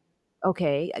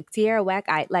 Okay, Tierra Whack.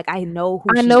 I know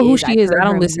who I she know who is. she is. I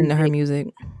don't listen to her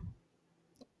music.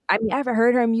 I mean, I haven't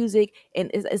heard her music, and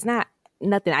it's not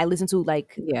nothing I listen to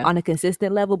like on a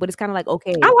consistent level. But it's kind of like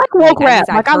okay. I like woke rap.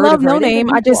 Like I love No Name.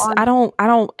 I don't.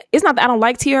 It's not that I don't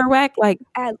like Tierra Whack. Like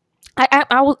I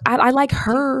like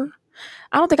her.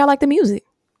 I don't think I like the music.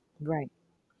 Right.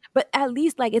 But at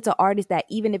least like it's an artist that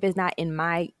even if it's not in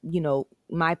my,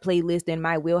 my playlist in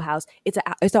my wheelhouse, it's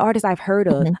an artist I've heard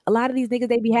of. Mm-hmm. A lot of these niggas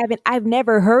they be having I've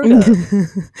never heard of.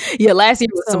 Yeah, last year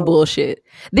was some bullshit.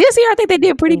 This year I think they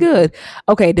did pretty good.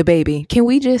 Okay, DaBaby. Can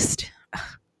we just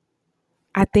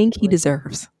I think he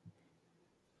deserves.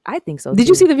 I think so. Did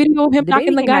you see the video of him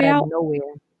knocking the guy out? Nowhere.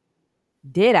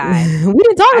 Did I? We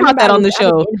didn't talk about that on the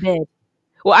show.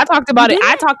 Well, I talked about it.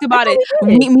 I talked about it.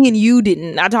 Me and you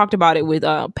didn't. I talked about it with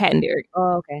Pat and Derek.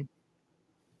 Oh, okay.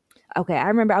 Okay, I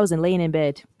remember I was laying in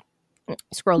bed,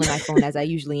 scrolling my phone as I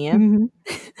usually am,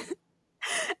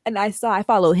 and I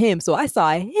followed him, so I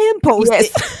saw him post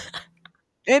it,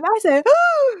 and I said,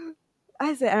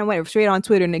 and I went straight on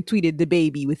Twitter and then tweeted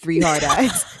DaBaby with 3 hard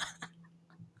eyes.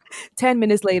 10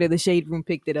 minutes later, the Shade Room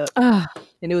picked it up, and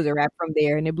it was a wrap from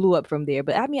there, and it blew up from there.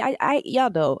 But I mean, I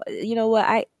y'all know, you know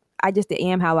what I just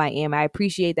am how I am. I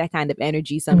appreciate that kind of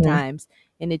energy sometimes.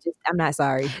 And I'm not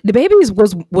sorry.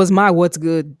 DaBaby was my what's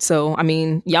good. So, I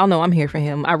mean, y'all know I'm here for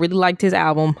him. I really liked his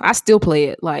album. I still play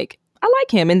it. Like, I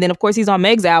like him. And then, of course, he's on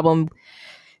Meg's album.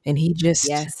 And he just...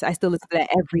 Yes, I still listen to that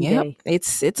every day.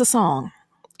 It's a song.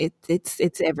 It's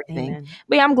everything. Amen.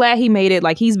 But yeah, I'm glad he made it.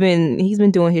 Like, he's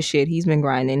been doing his shit. He's been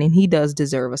grinding. And he does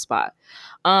deserve a spot.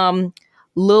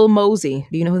 Lil Mosey.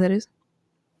 Do you know who that is?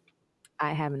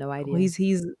 I have no idea. Well,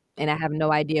 he's and I have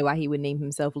no idea why he would name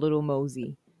himself Little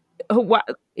Mosey. Why?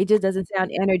 It just doesn't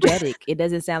sound energetic. It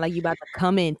doesn't sound like you about to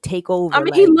come and take over. I mean,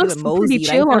 like, he looks Mosey, pretty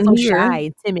chill on here. Shy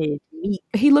and timid.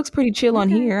 He looks pretty chill on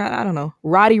here. I don't know.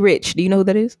 Roddy Ricch. Do you know who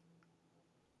that is?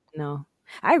 No.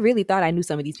 I really thought I knew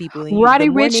some of these people. Roddy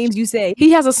Ricch. Names you say.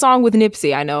 He has a song with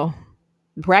Nipsey. I know.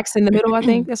 Racks in the Middle. I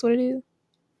think that's what it is.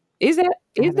 Is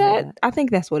that? I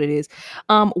think that's what it is.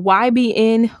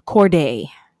 YBN Cordae.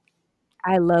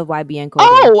 I love YBN Cordae.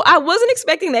 Oh, I wasn't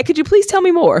expecting that. Could you please tell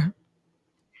me more?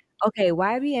 Okay,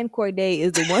 YBN Cordae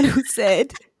is the one who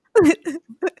said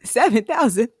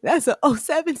 7,000. That's a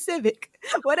 07 Civic.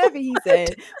 Whatever he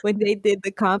said when they did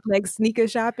the Complex sneaker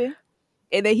shopping.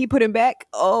 And then he put him back.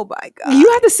 Oh my God.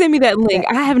 You have to send me that link.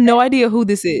 I have no idea who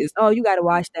this is. Oh, you got to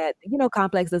watch that. You know,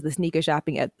 Complex does the sneaker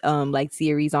shopping at like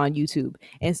series on YouTube.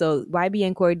 And so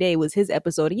YBN Cordae was his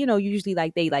episode. And, you know, usually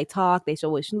like they like talk, they show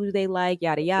what shoes they like,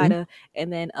 yada, yada. Mm-hmm.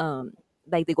 And then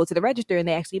like they go to the register and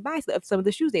they actually buy some of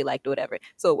the shoes they liked or whatever.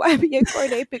 So YBN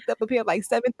Cordae picked up a pair of like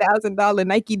 $7,000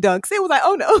 Nike Dunks. It was like,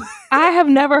 oh no. I have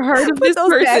never heard of this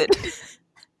person.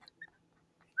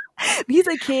 He's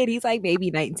a kid. He's like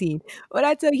maybe 19. When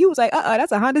I tell you, he was like,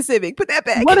 that's a Honda Civic. Put that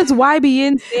back. What is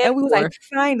YBN? And we was like,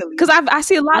 finally. Because I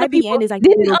see a lot of people. Is like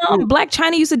didn't Black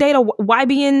China used to date a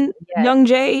YBN Young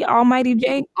J, Almighty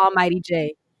J? Almighty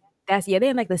J. They're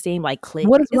in like the same like clique.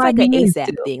 What is it's YBN like an ASAP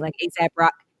still? thing, like ASAP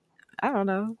Rock. I don't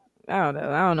know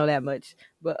that much,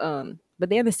 but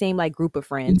they're in the same like group of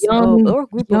friends, or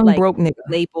group of like broke nigga,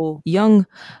 label young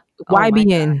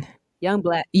YBN, young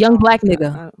black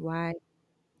nigga. Why?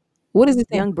 What is it?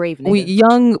 Young brave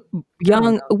nigga.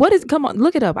 Young. What is? Come on,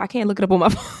 look it up. I can't look it up on my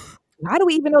phone. How do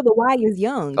we even know the Y is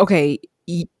young? Okay,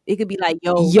 it could be like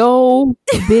yo,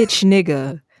 bitch,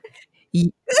 nigga,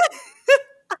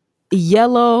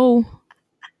 yellow.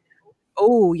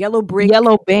 Oh, yellow brick.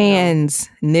 Yellow bands,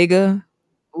 nigga.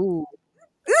 Ooh.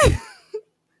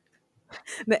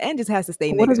 The N just has to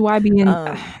stay. What nigga. is YB in?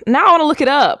 Now I want to look it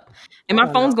up, and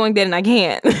my phone's going dead, and I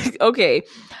can't. Okay,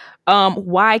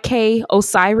 YK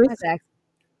Osiris.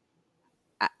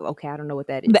 Okay, I don't know what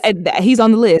that is. He's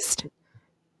on the list.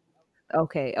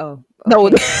 Okay. Oh, okay. No.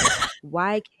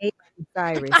 YK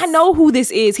Osiris. I know who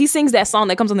this is. He sings that song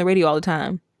that comes on the radio all the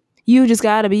time. You just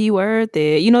gotta be worth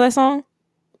it. You know that song?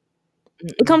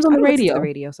 It comes on the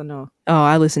radio. So no. Oh,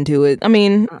 I listen to it. I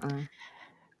mean,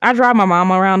 I drive my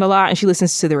mom around a lot, and she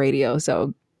listens to the radio.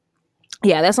 So,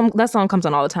 yeah, that song comes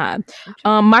on all the time.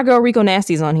 My girl Rico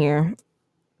Nasty's on here.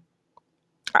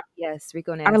 Yes,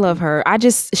 Rico Nasty. I love her.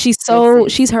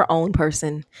 She's her own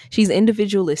person. She's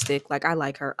individualistic. Like, I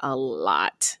like her a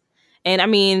lot. And I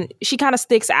mean, she kind of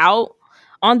sticks out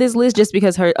on this list just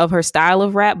because of her style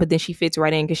of rap, but then she fits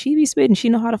right in because she be spitting. She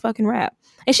know how to fucking rap.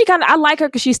 And I like her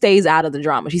because she stays out of the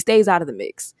drama. She stays out of the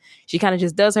mix. She kind of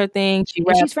just does her thing.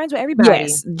 She's friends with everybody.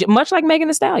 Yes, much like Megan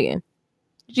Thee Stallion.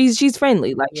 She's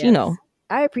friendly. Like, yes. You know.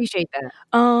 I appreciate that.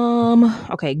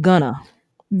 Okay, Gunna.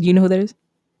 You know who that is?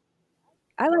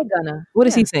 I like Gunna. What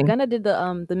does he sing? Gunna did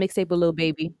the mixtape with Lil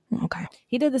Baby. Okay.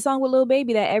 He did the song with Lil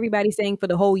Baby that everybody sang for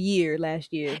the whole year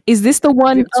last year. Is this the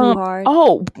one? Drip Too Hard.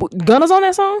 Oh, Gunna's on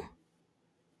that song?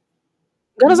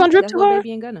 Gunna's on Drip Too Hard? Lil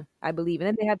Baby and Gunna, I believe. And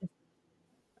then they have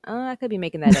I could be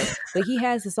making that up. But he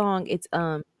has the song. It's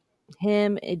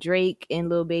him, Drake, and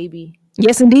Lil Baby.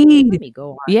 Yes, indeed. Let me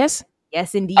go on. Yes?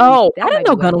 Yes, indeed. Oh, I didn't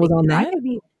know Gunna was on that.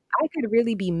 I could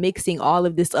really be mixing all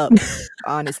of this up,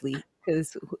 honestly.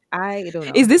 Because I don't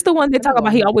know. Is this the one they talk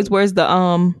about? He always wears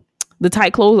the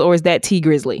tight clothes, or is that T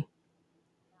Grizzly?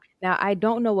 Now I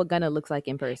don't know what Gunna looks like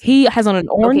in person. He has on an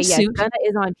orange suit. Gunna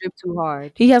is on Drip Too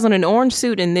Hard. He has on an orange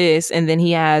suit in this, and then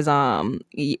he has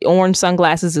orange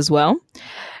sunglasses as well,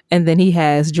 and then he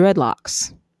has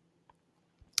dreadlocks,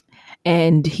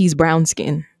 and he's brown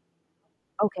skin.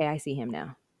 Okay, I see him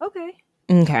now. Okay.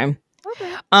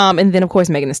 And then of course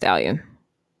Megan Thee Stallion.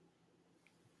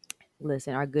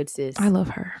 Listen, our good sis. I love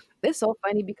her. It's so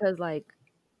funny because like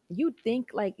you'd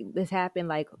think like this happened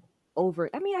like over.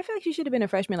 I mean, I feel like she should have been a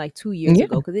freshman like 2 years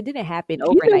ago because it didn't happen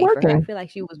overnight for her. I feel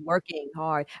like she was working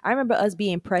hard. I remember us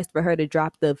being pressed for her to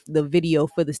drop the video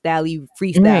for the Stally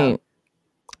freestyle. Right.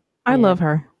 I love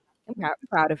her. I'm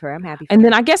proud of her. I'm happy. And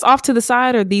then I guess off to the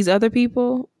side are these other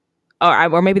people,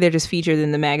 or maybe they're just featured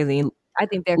in the magazine. I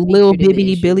think they're Lil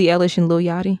Bibby, Billie Eilish, and Lil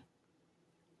Yachty.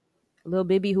 Lil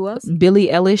Bibby, who else? Billie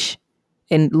Eilish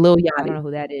and Lil Yachty. I don't know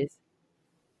who that is.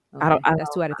 Okay.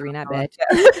 That's 2 out of 3, not bad.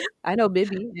 I know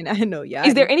Bibby and I know Yachty.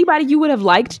 Is there anybody you would have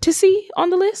liked to see on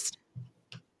the list?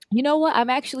 You know what?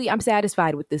 I'm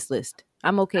satisfied with this list.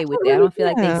 I'm okay with that. I don't feel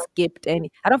like they skipped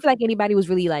any. I don't feel like anybody was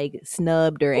really like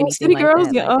snubbed or anything. City Girls,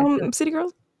 that. yeah. City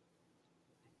Girls.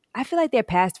 I feel like they're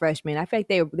past freshmen. I feel like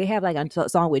they have like a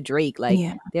song with Drake. Like,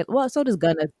 well, so does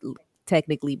Gunna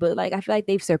technically, but like I feel like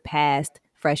they've surpassed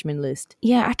freshman list.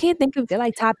 Yeah, I can't think of. They're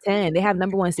like top 10. They have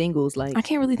number 1 singles. Like I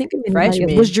can't really think of freshmen.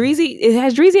 Has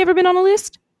Dreezy ever been on a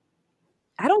list?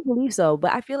 I don't believe so,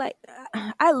 but I feel like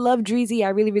I love Dreezy. I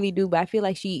really, really do. But I feel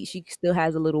like she still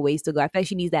has a little ways to go. I feel like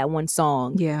she needs that one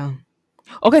song. Yeah.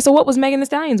 Okay, so what was Megan Thee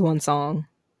Stallion's one song?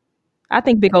 I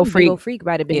think Big Ol' Freak. Big Ol' Freak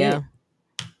might have been it.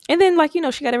 And then, like, she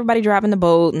got everybody driving the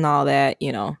boat and all that,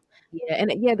 Yeah, and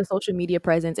the social media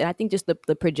presence. And I think just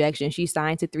the projection. She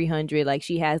signed to 300. Like,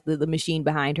 she has the machine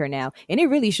behind her now. And it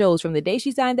really shows from the day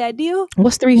she signed that deal.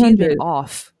 What's 300? She's been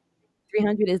off.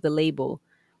 300 is the label.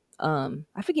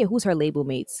 I forget who's her label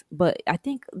mates, but I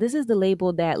think this is the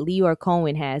label that Leor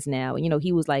Cohen has now. And,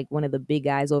 he was like one of the big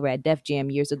guys over at Def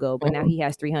Jam years ago, but now he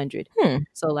has 300.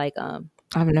 So, like,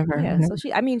 I've never heard. Yeah, so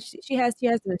she has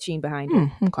the machine behind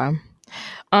her. Okay.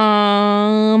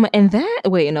 And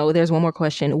that there's one more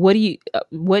question.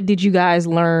 What did you guys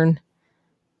learn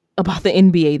about the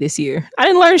NBA this year? I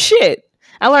didn't learn shit.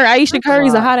 I learned Aisha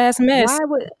Curry's a hot ass mess.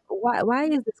 Why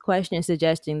is this question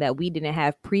suggesting that we didn't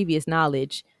have previous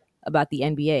knowledge about the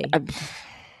NBA?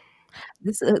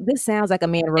 This sounds like a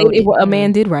man wrote it. A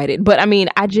man did write it, but I mean,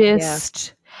 I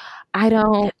choose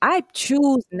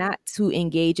not to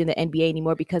engage in the NBA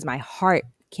anymore because my heart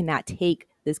cannot take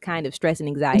this kind of stress and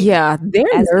anxiety. Yeah, they're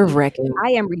nerve-wracking.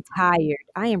 I am retired.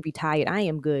 I am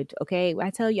good. Okay.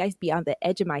 I tell you, I used to be on the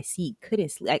edge of my seat.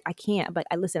 Couldn't sleep. I can't. But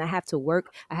listen, I have to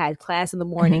work. I had class in the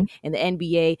morning, and the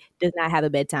NBA does not have a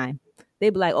bedtime.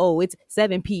 They'd be like, "Oh, it's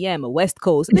 7 p.m. West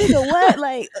Coast." Nigga, what?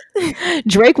 Like,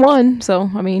 Drake won, so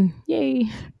I mean, yay.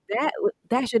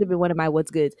 That should have been one of my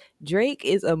what's goods. Drake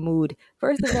is a mood.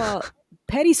 First of all,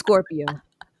 petty Scorpio.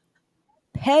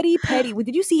 Petty.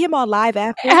 Did you see him on live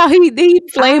after? How he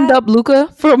flamed up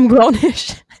Luca from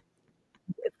Grownish?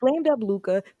 flamed up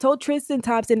Luka, told Tristan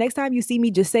Thompson, next time you see me,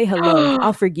 just say hello.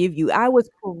 I'll forgive you. I was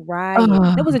crying.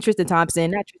 That wasn't Tristan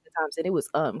Thompson, not Tristan Thompson. It was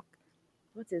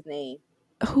what's his name?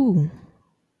 Who?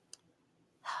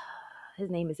 His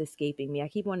name is escaping me. I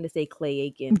keep wanting to say Clay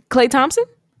Aiken. Klay Thompson?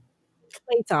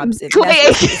 Klay Thompson. Clay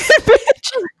Aiken.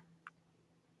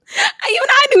 Even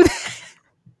I knew that.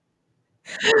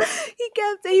 He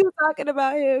kept saying he was talking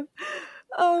about him.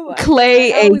 Oh my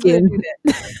Clay Aiken.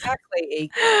 Not Clay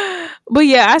Aiken. But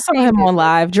yeah, I saw him on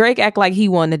live. Drake act like he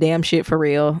won the damn shit for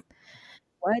real.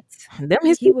 What? He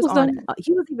was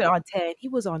even on 10. He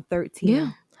was on 13.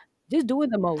 Yeah. Just doing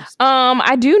the most.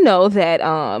 I do know that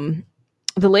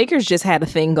the Lakers just had a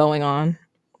thing going on.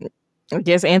 I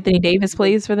guess Anthony Davis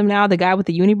plays for them now, the guy with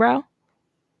the unibrow.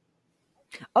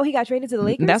 Oh, he got traded to the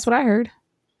Lakers? That's what I heard.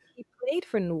 He played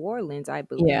for New Orleans, I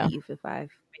believe, if I've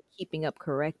been keepting up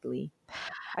correctly.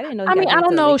 I didn't know. I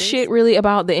don't know shit really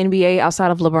about the NBA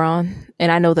outside of LeBron,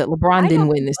 and I know that LeBron didn't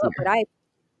win this year. But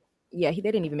they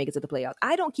didn't even make it to the playoffs.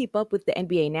 I don't keep up with the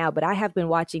NBA now, but I have been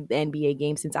watching the NBA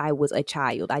games since I was a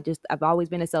child. I've always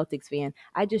been a Celtics fan.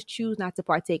 I just choose not to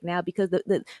partake now because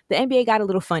the NBA got a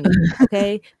little funny.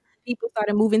 Okay, people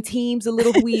started moving teams a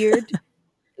little weird.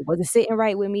 It wasn't sitting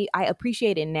right with me. I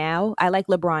appreciate it now. I like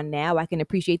LeBron now. I can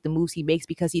appreciate the moves he makes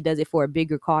because he does it for a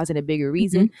bigger cause and a bigger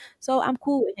reason. So I'm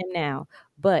cool with him now.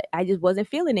 But I just wasn't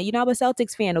feeling it. I'm a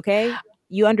Celtics fan, okay?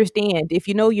 You understand. If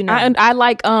you know, you know. I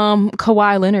like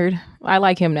Kawhi Leonard. I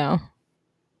like him now.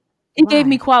 He gave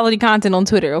me quality content on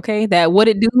Twitter, okay? That what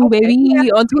it do,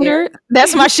 baby, on Twitter.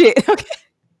 That's my shit, okay?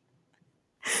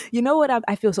 You know what?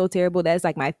 I feel so terrible. That's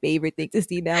like my favorite thing to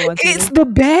see now on Twitter. It's the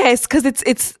best because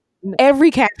it's every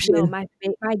caption. No, my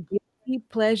guilty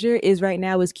pleasure is right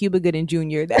now is Cuba Gooding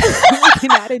Jr. That's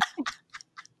not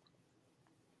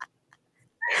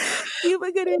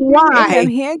Cuba Gooding Jr. Why?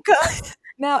 Handcuffed.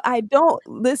 Now I don't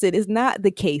listen. It's not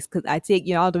the case because I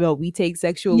take all the know we take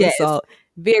sexual assault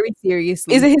very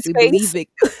seriously. Is it his face?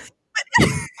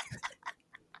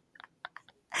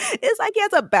 It's like he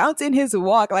has a bounce in his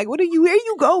walk. Like, where do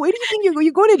you go? Where do you think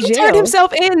you're going to jail? He turned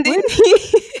himself in, didn't he?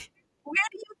 Where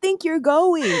do you think you're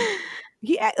going?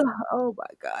 Oh my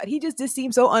God. He just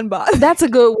seems so unbothered. That's a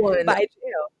good one. By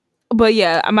jail. But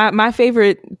yeah, my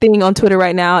favorite thing on Twitter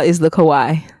right now is the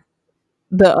Kawhi.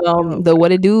 The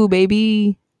what it do,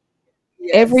 baby.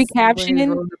 Yes, every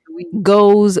caption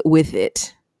goes with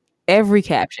it. Every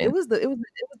caption. It was the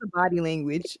body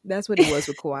language. That's what it was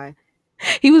with Kawhi.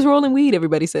 He was rolling weed,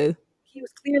 everybody said. He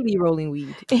was clearly rolling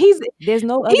weed. There's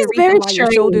no other reason very why strange.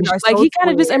 Your shoulders are like so he kind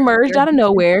of just emerged out of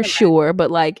nowhere, sure, but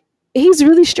like he's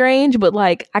really strange, but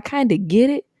like I kind of get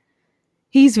it.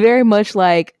 He's very much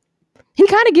like he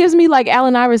kind of gives me like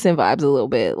Allen Iverson vibes a little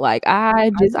bit. Like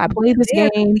I play this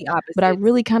game, but I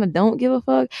really kind of don't give a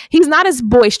fuck. He's not as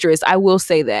boisterous, I will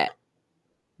say that.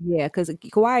 Yeah, because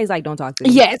Kawhi is like, don't talk to me.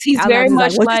 Yes, he's very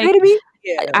much like to me?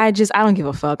 Yeah. I don't give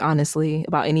a fuck, honestly,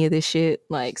 about any of this shit.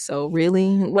 Like, so really,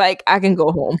 like, I can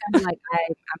go home. Like,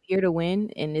 I'm here to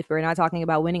win, and if we're not talking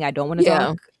about winning, I don't want to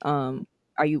talk.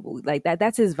 Are you like that?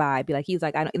 That's his vibe. Like, he's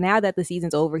like, now that the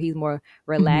season's over, he's more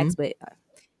relaxed. But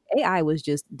AI was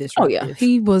just disruptive. Oh yeah,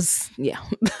 he was. Yeah,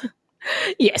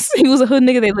 yes, he was a hood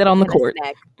nigga they let on the court.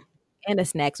 And a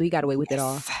snack, so he got away with it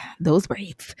all. Those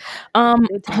braids.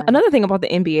 Another thing about the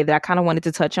NBA that I kind of wanted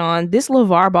to touch on, this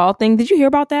LeVar Ball thing. Did you hear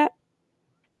about that?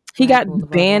 He got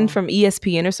banned from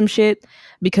ESPN or some shit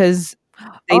because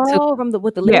they took from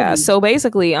with the Little League. So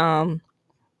basically, I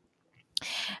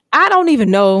don't even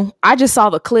know. I just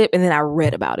saw the clip and then I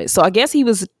read about it. So I guess he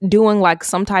was doing like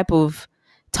some type of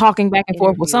talking back and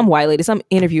forth with some white lady, some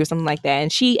interview or something like that.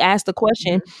 And she asked the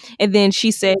question, and then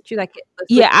she said, "She's like,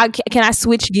 yeah, can I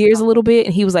switch gears a little bit?"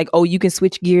 And he was like, "Oh, you can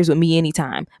switch gears with me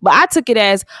anytime." But I took it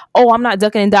as, "Oh, I'm not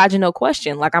ducking and dodging no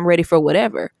question. Like I'm ready for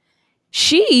whatever."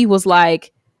 She was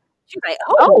like, she's like,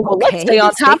 "Oh, okay. Let's stay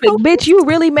on topic, bitch. You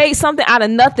really made something out of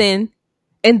nothing."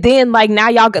 And then, like, now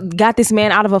y'all got this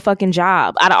man out of a fucking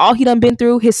job. Out of all he done been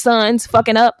through, his sons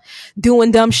fucking up,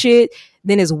 doing dumb shit.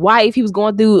 Then his wife, he was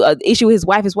going through an issue with his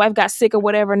wife. His wife got sick or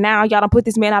whatever. Now y'all done put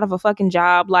this man out of a fucking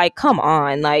job. Like, come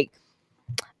on. Like,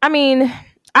 I mean,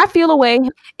 I feel a way.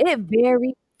 It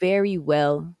very, very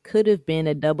well could have been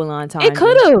a double entendre. It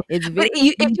could have.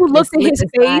 If you looked at his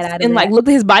face and like looked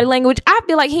at his body language, I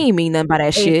feel like he ain't mean nothing by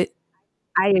that shit.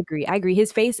 I agree.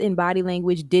 His face and body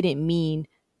language didn't mean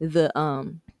the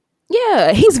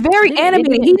yeah, he's very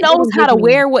animated. He knows how to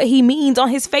wear what he means on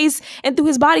his face and through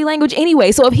his body language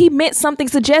anyway. So if he meant something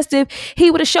suggestive, he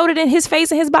would have showed it in his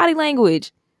face and his body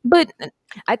language. But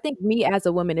I think me as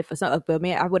a woman, if a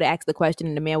man, I would have asked the question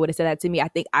and the man would have said that to me, I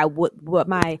think I would.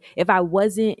 If I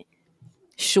wasn't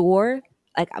sure,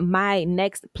 like my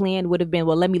next plan would have been,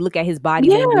 well, let me look at his body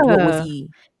language. What was he?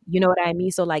 You know what I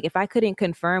mean? So like if I couldn't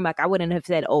confirm, like I wouldn't have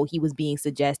said, oh, he was being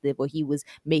suggestive or he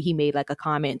made like a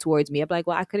comment towards me. I'm like,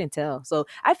 well, I couldn't tell. So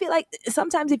I feel like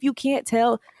sometimes if you can't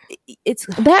tell, it's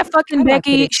that fucking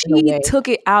Becky, she took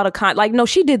it out of like, no,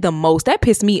 she did the most. That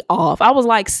pissed me off. I was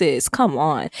like, sis, come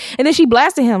on. And then she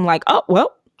blasted him like, oh,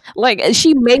 well, like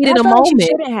she made it a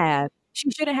moment. She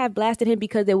shouldn't have blasted him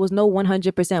because there was no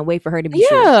 100% way for her to be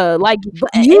sure. Yeah, like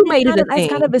you made it a thing.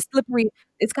 It's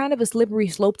kind of a slippery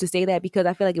slope to say that, because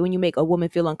I feel like when you make a woman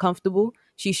feel uncomfortable,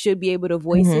 she should be able to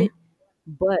voice it.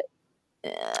 But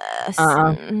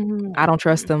I don't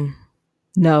trust them.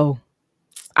 No,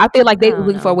 I feel like they were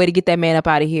looking for a way to get that man up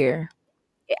out of here.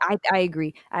 I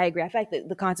agree. I feel like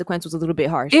the consequence was a little bit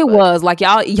harsh. It was like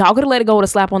y'all could have let it go with a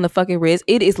slap on the fucking wrist.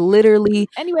 It is literally.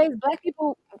 Anyways, black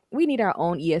people, we need our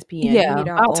own ESPN. Yeah, we need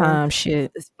our own time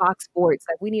shit. Fox Sports.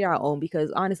 Like we need our own,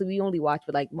 because honestly, we only watch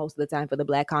for like most of the time for the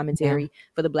black commentary,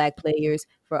 for the black players,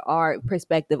 for our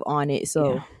perspective on it.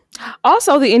 So,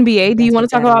 also the NBA. Do you want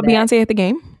to talk about Beyonce at the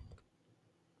game?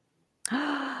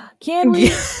 Can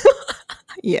we?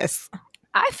 Yes.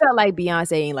 I felt like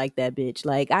Beyonce ain't like that bitch.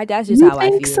 Like that's just how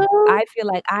I feel. So? I feel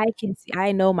like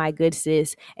I know my good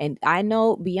sis, and I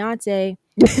know Beyonce.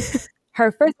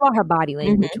 First of all, her body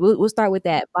language. We'll start with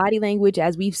that. Body language,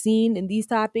 as we've seen in these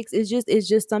topics, is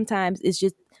just sometimes it's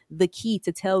just the key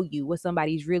to tell you what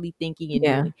somebody's really thinking and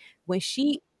doing. When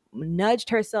she nudged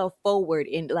herself forward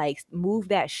and like moved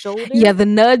that shoulder. Yeah, the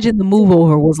nudge and the move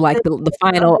over was like the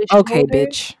final. Okay,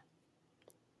 bitch.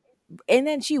 And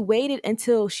then she waited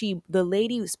until the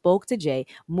lady spoke to Jay,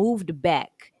 moved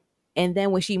back. And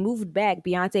then when she moved back,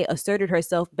 Beyonce asserted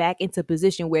herself back into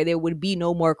position where there would be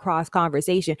no more cross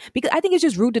conversation. Because I think it's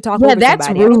just rude to talk over that's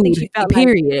somebody. Rude, I don't think she felt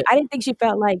period. I didn't think she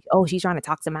felt like, oh, she's trying to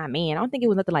talk to my man. I don't think it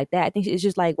was nothing like that. I think it's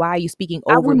just like, why are you speaking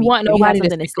over me? I wouldn't want nobody to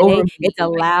speak over me. It's a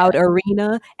loud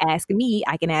arena. Ask me.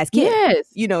 I can ask him. Yes.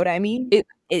 You know what I mean?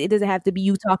 It doesn't have to be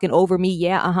you talking over me.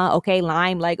 Yeah, okay,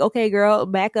 Lime. Like, okay, girl,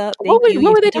 back up. What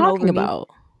were they talking about?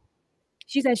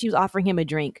 She said she was offering him a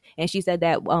drink, and she said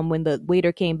that when the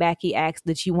waiter came back, he asked,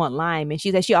 did she want lime? And she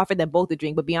said she offered them both a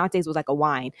drink, but Beyonce's was like a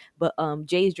wine. But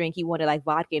Jay's drink, he wanted like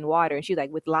vodka and water, and she was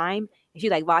like, with lime? And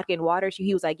she's like, vodka and water?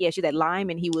 He was like, yeah. She said lime,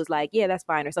 and he was like, yeah, that's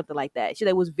fine, or something like that. She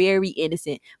said it was very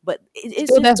innocent, but it's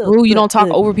still, just that's rude. You don't talk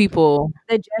over people.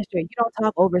 The gesture, you don't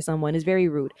talk over someone is very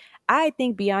rude. I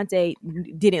think Beyonce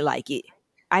didn't like it.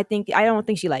 I don't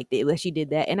think she liked it, but she did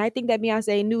that, and I think that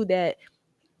Beyonce knew that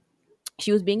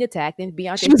she was being attacked, and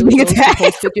Beyonce was being attacked.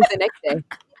 Post pictures the next day.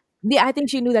 Yeah, I think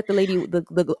she knew that the lady,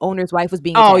 the owner's wife, was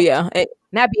being attacked. Oh yeah,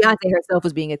 not Beyonce herself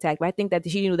was being attacked, but I think that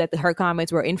she knew that her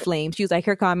comments were inflamed. She was like,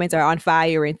 her comments are on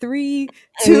fire in 3,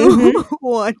 2,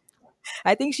 1.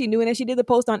 I think she knew, and then she did the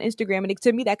post on Instagram, and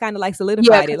to me that kind of like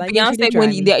solidified it. Like Beyonce,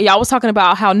 when y'all was talking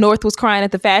about how North was crying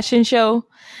at the fashion show,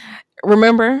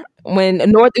 remember? When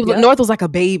North was like a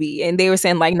baby, and they were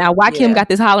saying like, now why Kim got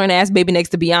this hollering ass baby next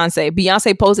to Beyonce?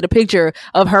 Beyonce posted a picture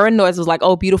of her and North. It was like,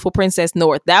 oh, beautiful Princess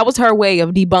North. That was her way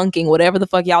of debunking whatever the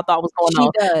fuck y'all thought was going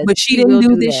on. But she didn't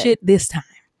do this shit this time.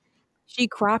 She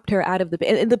cropped her out of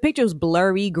and the picture was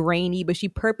blurry, grainy, but she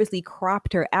purposely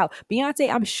cropped her out.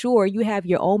 Beyonce, I'm sure you have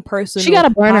your own personal. She got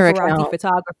a burner account.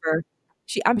 Photographer.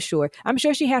 I'm sure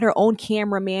she had her own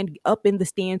cameraman up in the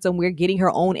stand somewhere getting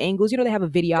her own angles. You know, they have a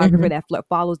videographer that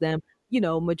follows them, you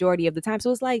know, majority of the time.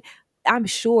 So it's like, I'm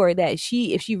sure that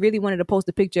if she really wanted to post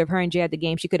a picture of her and Jay at the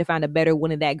game, she could have found a better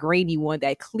one than that grainy one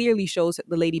that clearly shows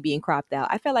the lady being cropped out.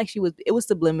 I felt like it was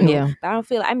subliminal. Yeah. But I don't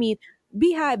feel, I mean,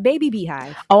 baby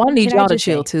Beehive. Oh, I need y'all to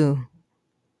chill too.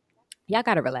 Y'all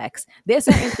gotta relax. There's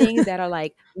certain things that are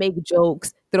like, make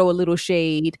jokes, throw a little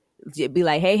shade, be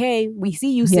like, hey, we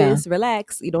see you, sis.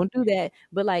 Relax. You don't do that.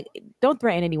 But like, don't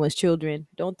threaten anyone's children.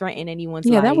 Don't threaten anyone's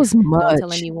life. That was much. Don't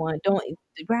tell anyone.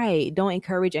 Don't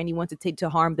encourage anyone to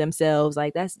harm themselves.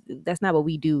 Like that's not what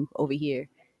we do over here.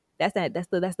 That's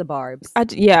the Barbs.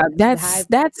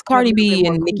 That's Cardi B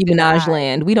and Nicki Minaj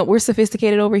land. We're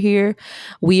sophisticated over here.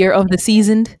 We are of the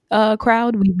seasoned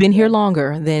crowd. We've been here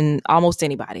longer than almost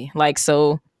anybody. Like,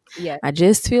 so. Yeah, I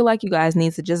just feel like you guys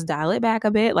need to just dial it back a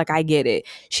bit. Like, I get it.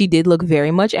 She did look very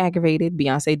much aggravated.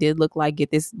 Beyonce did look like, get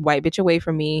this white bitch away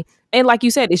from me. And like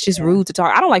you said, it's just rude to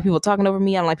talk. I don't like people talking over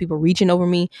me. I don't like people reaching over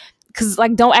me. Because,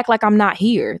 like, don't act like I'm not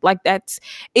here. Like, and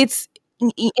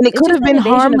it could have been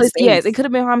harmless. Yes, it could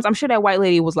have been harmless. I'm sure that white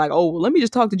lady was like, oh, well, let me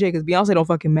just talk to Jay because Beyonce don't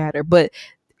fucking matter. But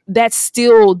that's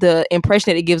still the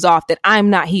impression that it gives off that I'm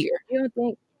not here.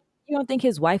 You don't think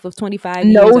his wife of 25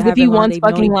 knows if he wants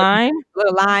fucking lime?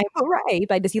 Lime, right?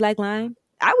 Like, does he like lime?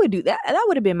 I would do that. That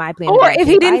would have been my plan. Or if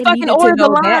he didn't fucking order the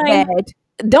lime,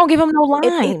 don't give him no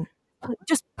lime.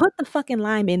 just put the fucking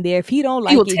lime in there. If he don't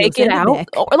like He'll it, he'll take it send it out. back.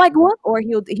 Or like what? Or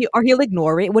he'll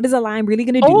ignore it. What is a lime really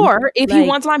gonna do? Or if he Like,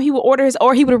 wants lime, he will order his,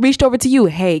 or he would have reached over to you.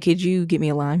 Hey, could you get me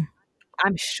a lime?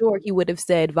 I'm sure he would have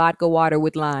said vodka water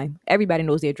with lime. Everybody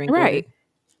knows their drink Right.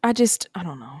 order. I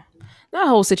don't know. That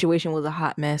whole situation was a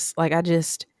hot mess. Like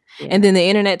and then the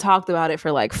internet talked about it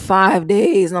for like 5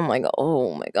 days, and I'm like,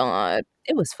 oh my God.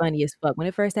 It was funny as fuck when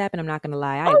it first happened. I'm not gonna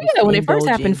lie. Oh yeah, when it first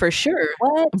happened, for sure.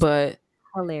 What? But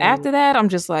Hilarious. after that, I'm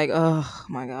just like, oh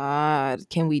my God,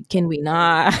 can we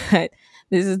not?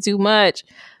 This is too much.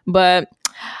 But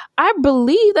I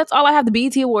believe that's all I have. The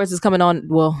BET Awards is coming on.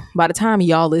 Well, by the time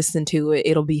y'all listen to it,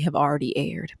 it'll have already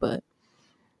aired. But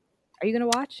are you gonna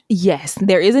watch? Yes,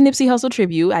 there is a Nipsey Hussle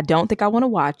tribute. I don't think I want to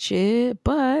watch it,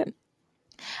 but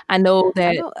I know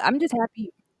that I'm just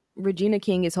happy Regina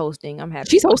King is hosting. I'm happy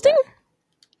she's hosting.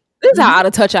 This is how out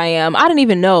of touch I am. I didn't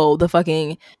even know the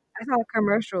fucking. I saw a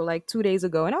commercial like 2 days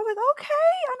ago, and I was like, okay,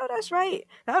 I know that's right.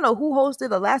 I don't know who hosted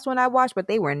the last one I watched, but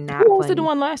they were not. Who hosted funny. the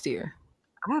one last year?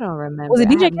 I don't remember. Was it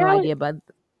DJ I have Khaled? no idea, but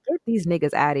get these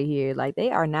niggas out of here. Like, they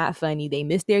are not funny. They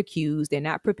miss their cues. They're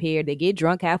not prepared. They get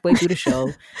drunk halfway through the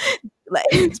show. Like,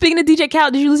 speaking of DJ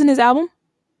Khaled, did you listen to his album?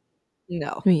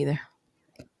 No. Me either.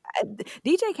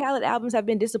 DJ Khaled albums have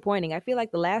been disappointing. I feel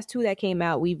like the last 2 that came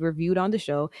out, we've reviewed on the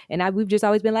show, and we've just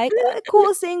always been like,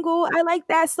 cool single. I like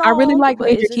that song. I really like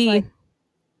Major Key.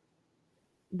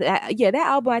 Like, that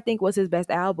album I think was his best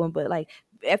album, but like,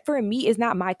 for me, it's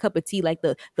not my cup of tea. Like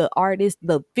the artist,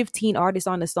 the 15 artists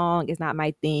on the song is not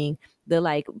my thing. The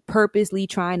like purposely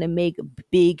trying to make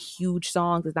big, huge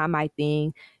songs is not my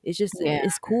thing. It's just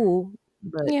it's cool,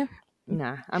 but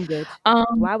nah, I'm good.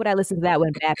 Why would I listen to that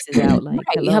when Baps is out? Like,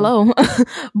 hello.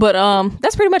 But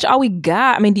that's pretty much all we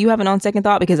got. I mean, do you have an on second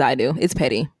thought? Because I do. It's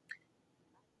petty.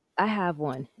 I have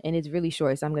one, and it's really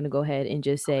short, so I'm gonna go ahead and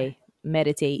just say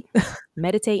meditate.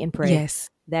 Meditate and pray.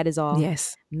 Yes. That is all.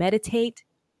 Yes. Meditate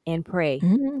and pray,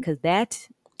 because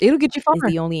it'll get you far.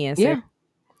 Is the only answer. Yeah.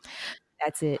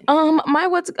 That's it. Not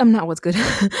what's good.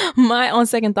 My on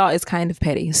second thought is kind of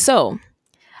petty. So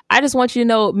I just want you to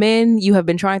know, men, you have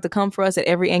been trying to come for us at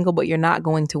every angle, but you're not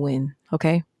going to win.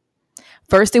 Okay.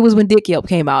 First, it was when Dick Yelp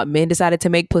came out. Men decided to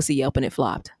make Pussy Yelp and it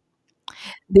flopped.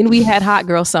 Then we had Hot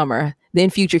Girl Summer. Then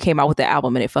Future came out with the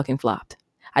album and it fucking flopped.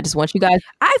 I just want you guys.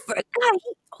 I forgot.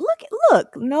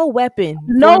 Look, no weapon.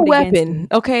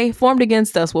 Okay, formed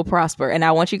against us will prosper. And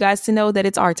I want you guys to know that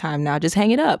it's our time now. Just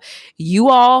hang it up. You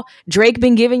all, Drake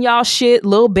been giving y'all shit,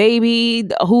 Lil Baby,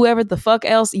 whoever the fuck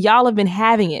else. Y'all have been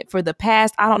having it for the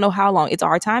past, I don't know how long. It's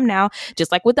our time now.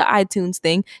 Just like with the iTunes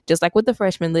thing, just like with the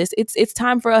freshman list. It's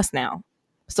time for us now.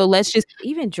 So let's just.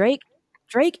 Even Drake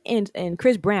and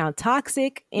Chris Brown,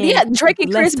 toxic. And Drake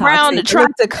and Chris Brown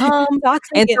tried to come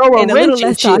and throw a wrench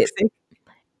in shit.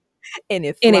 And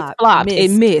it flopped.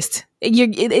 It missed.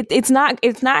 It's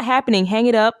not happening. Hang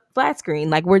it up, flat screen.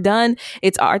 Like, we're done.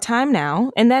 It's our time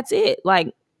now, and that's it.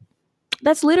 Like,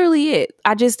 that's literally it.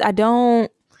 I feel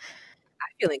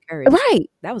encouraged. Right.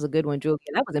 That was a good one, Julia.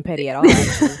 That wasn't petty at all.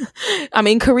 Actually. I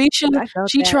mean, Carisha,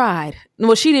 she tried.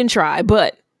 Well, she didn't try,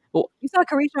 but you saw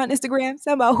Carisha on Instagram?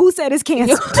 Somehow, who said it's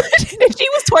canceled? She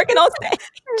was twerking on stage.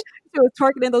 She was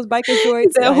twerking in those biker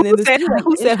shorts. Who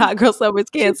said Hot Girl Summer is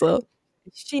canceled?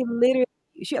 She literally,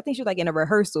 I think she was like in a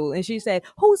rehearsal, and she said,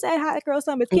 "Who said Hot Girl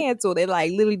Summer is canceled?" And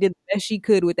like literally did the best she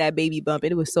could with that baby bump,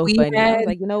 and it was so funny. I was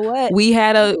like, you know what? We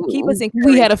had a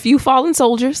few fallen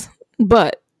soldiers,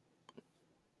 but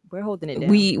we're holding it down.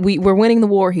 We're winning the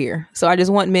war here. So I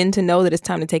just want men to know that it's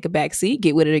time to take a back seat,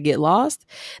 get with it or get lost.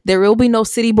 There will be no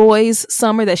City Boys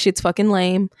summer. That shit's fucking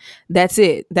lame. That's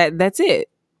it. That's it.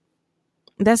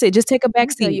 That's it. Just take a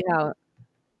back seat. Tell you how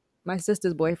my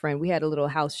sister's boyfriend, we had a little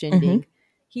house shindig.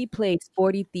 He played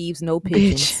Sporty Thieves, No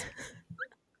Pigeons.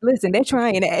 Listen, they're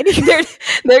trying it.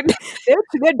 They're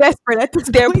desperate at this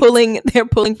point. They're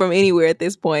pulling from anywhere at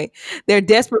this point. They're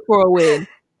desperate for a win.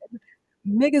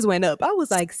 Niggas went up. I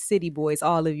was like, City Boys,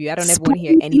 all of you. I don't ever want to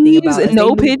hear anything about it.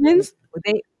 No Pigeons?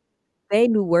 They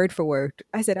knew word for word.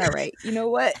 I said, all right, you know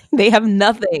what? They have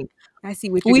nothing. I see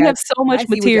what we have so much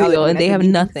material and they have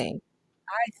nothing.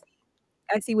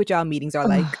 I see what y'all meetings are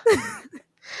like.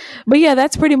 But yeah,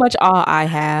 that's pretty much all I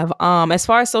have. As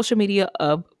far as social media,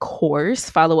 of course,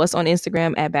 follow us on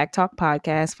Instagram at Backtalk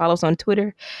Podcast. Follow us on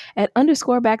Twitter at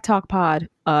 _BacktalkPod.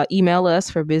 Email us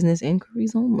for business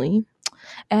inquiries only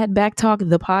at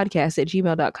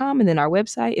backtalkthepodcast@gmail.com. And then our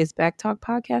website is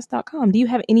backtalkpodcast.com. Do you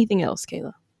have anything else,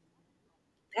 Kayla?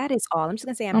 That is all. I'm just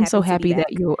going to say I'm so happy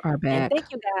that you are back. And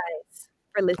thank you guys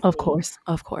for listening. Of course.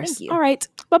 All right.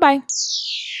 Bye-bye.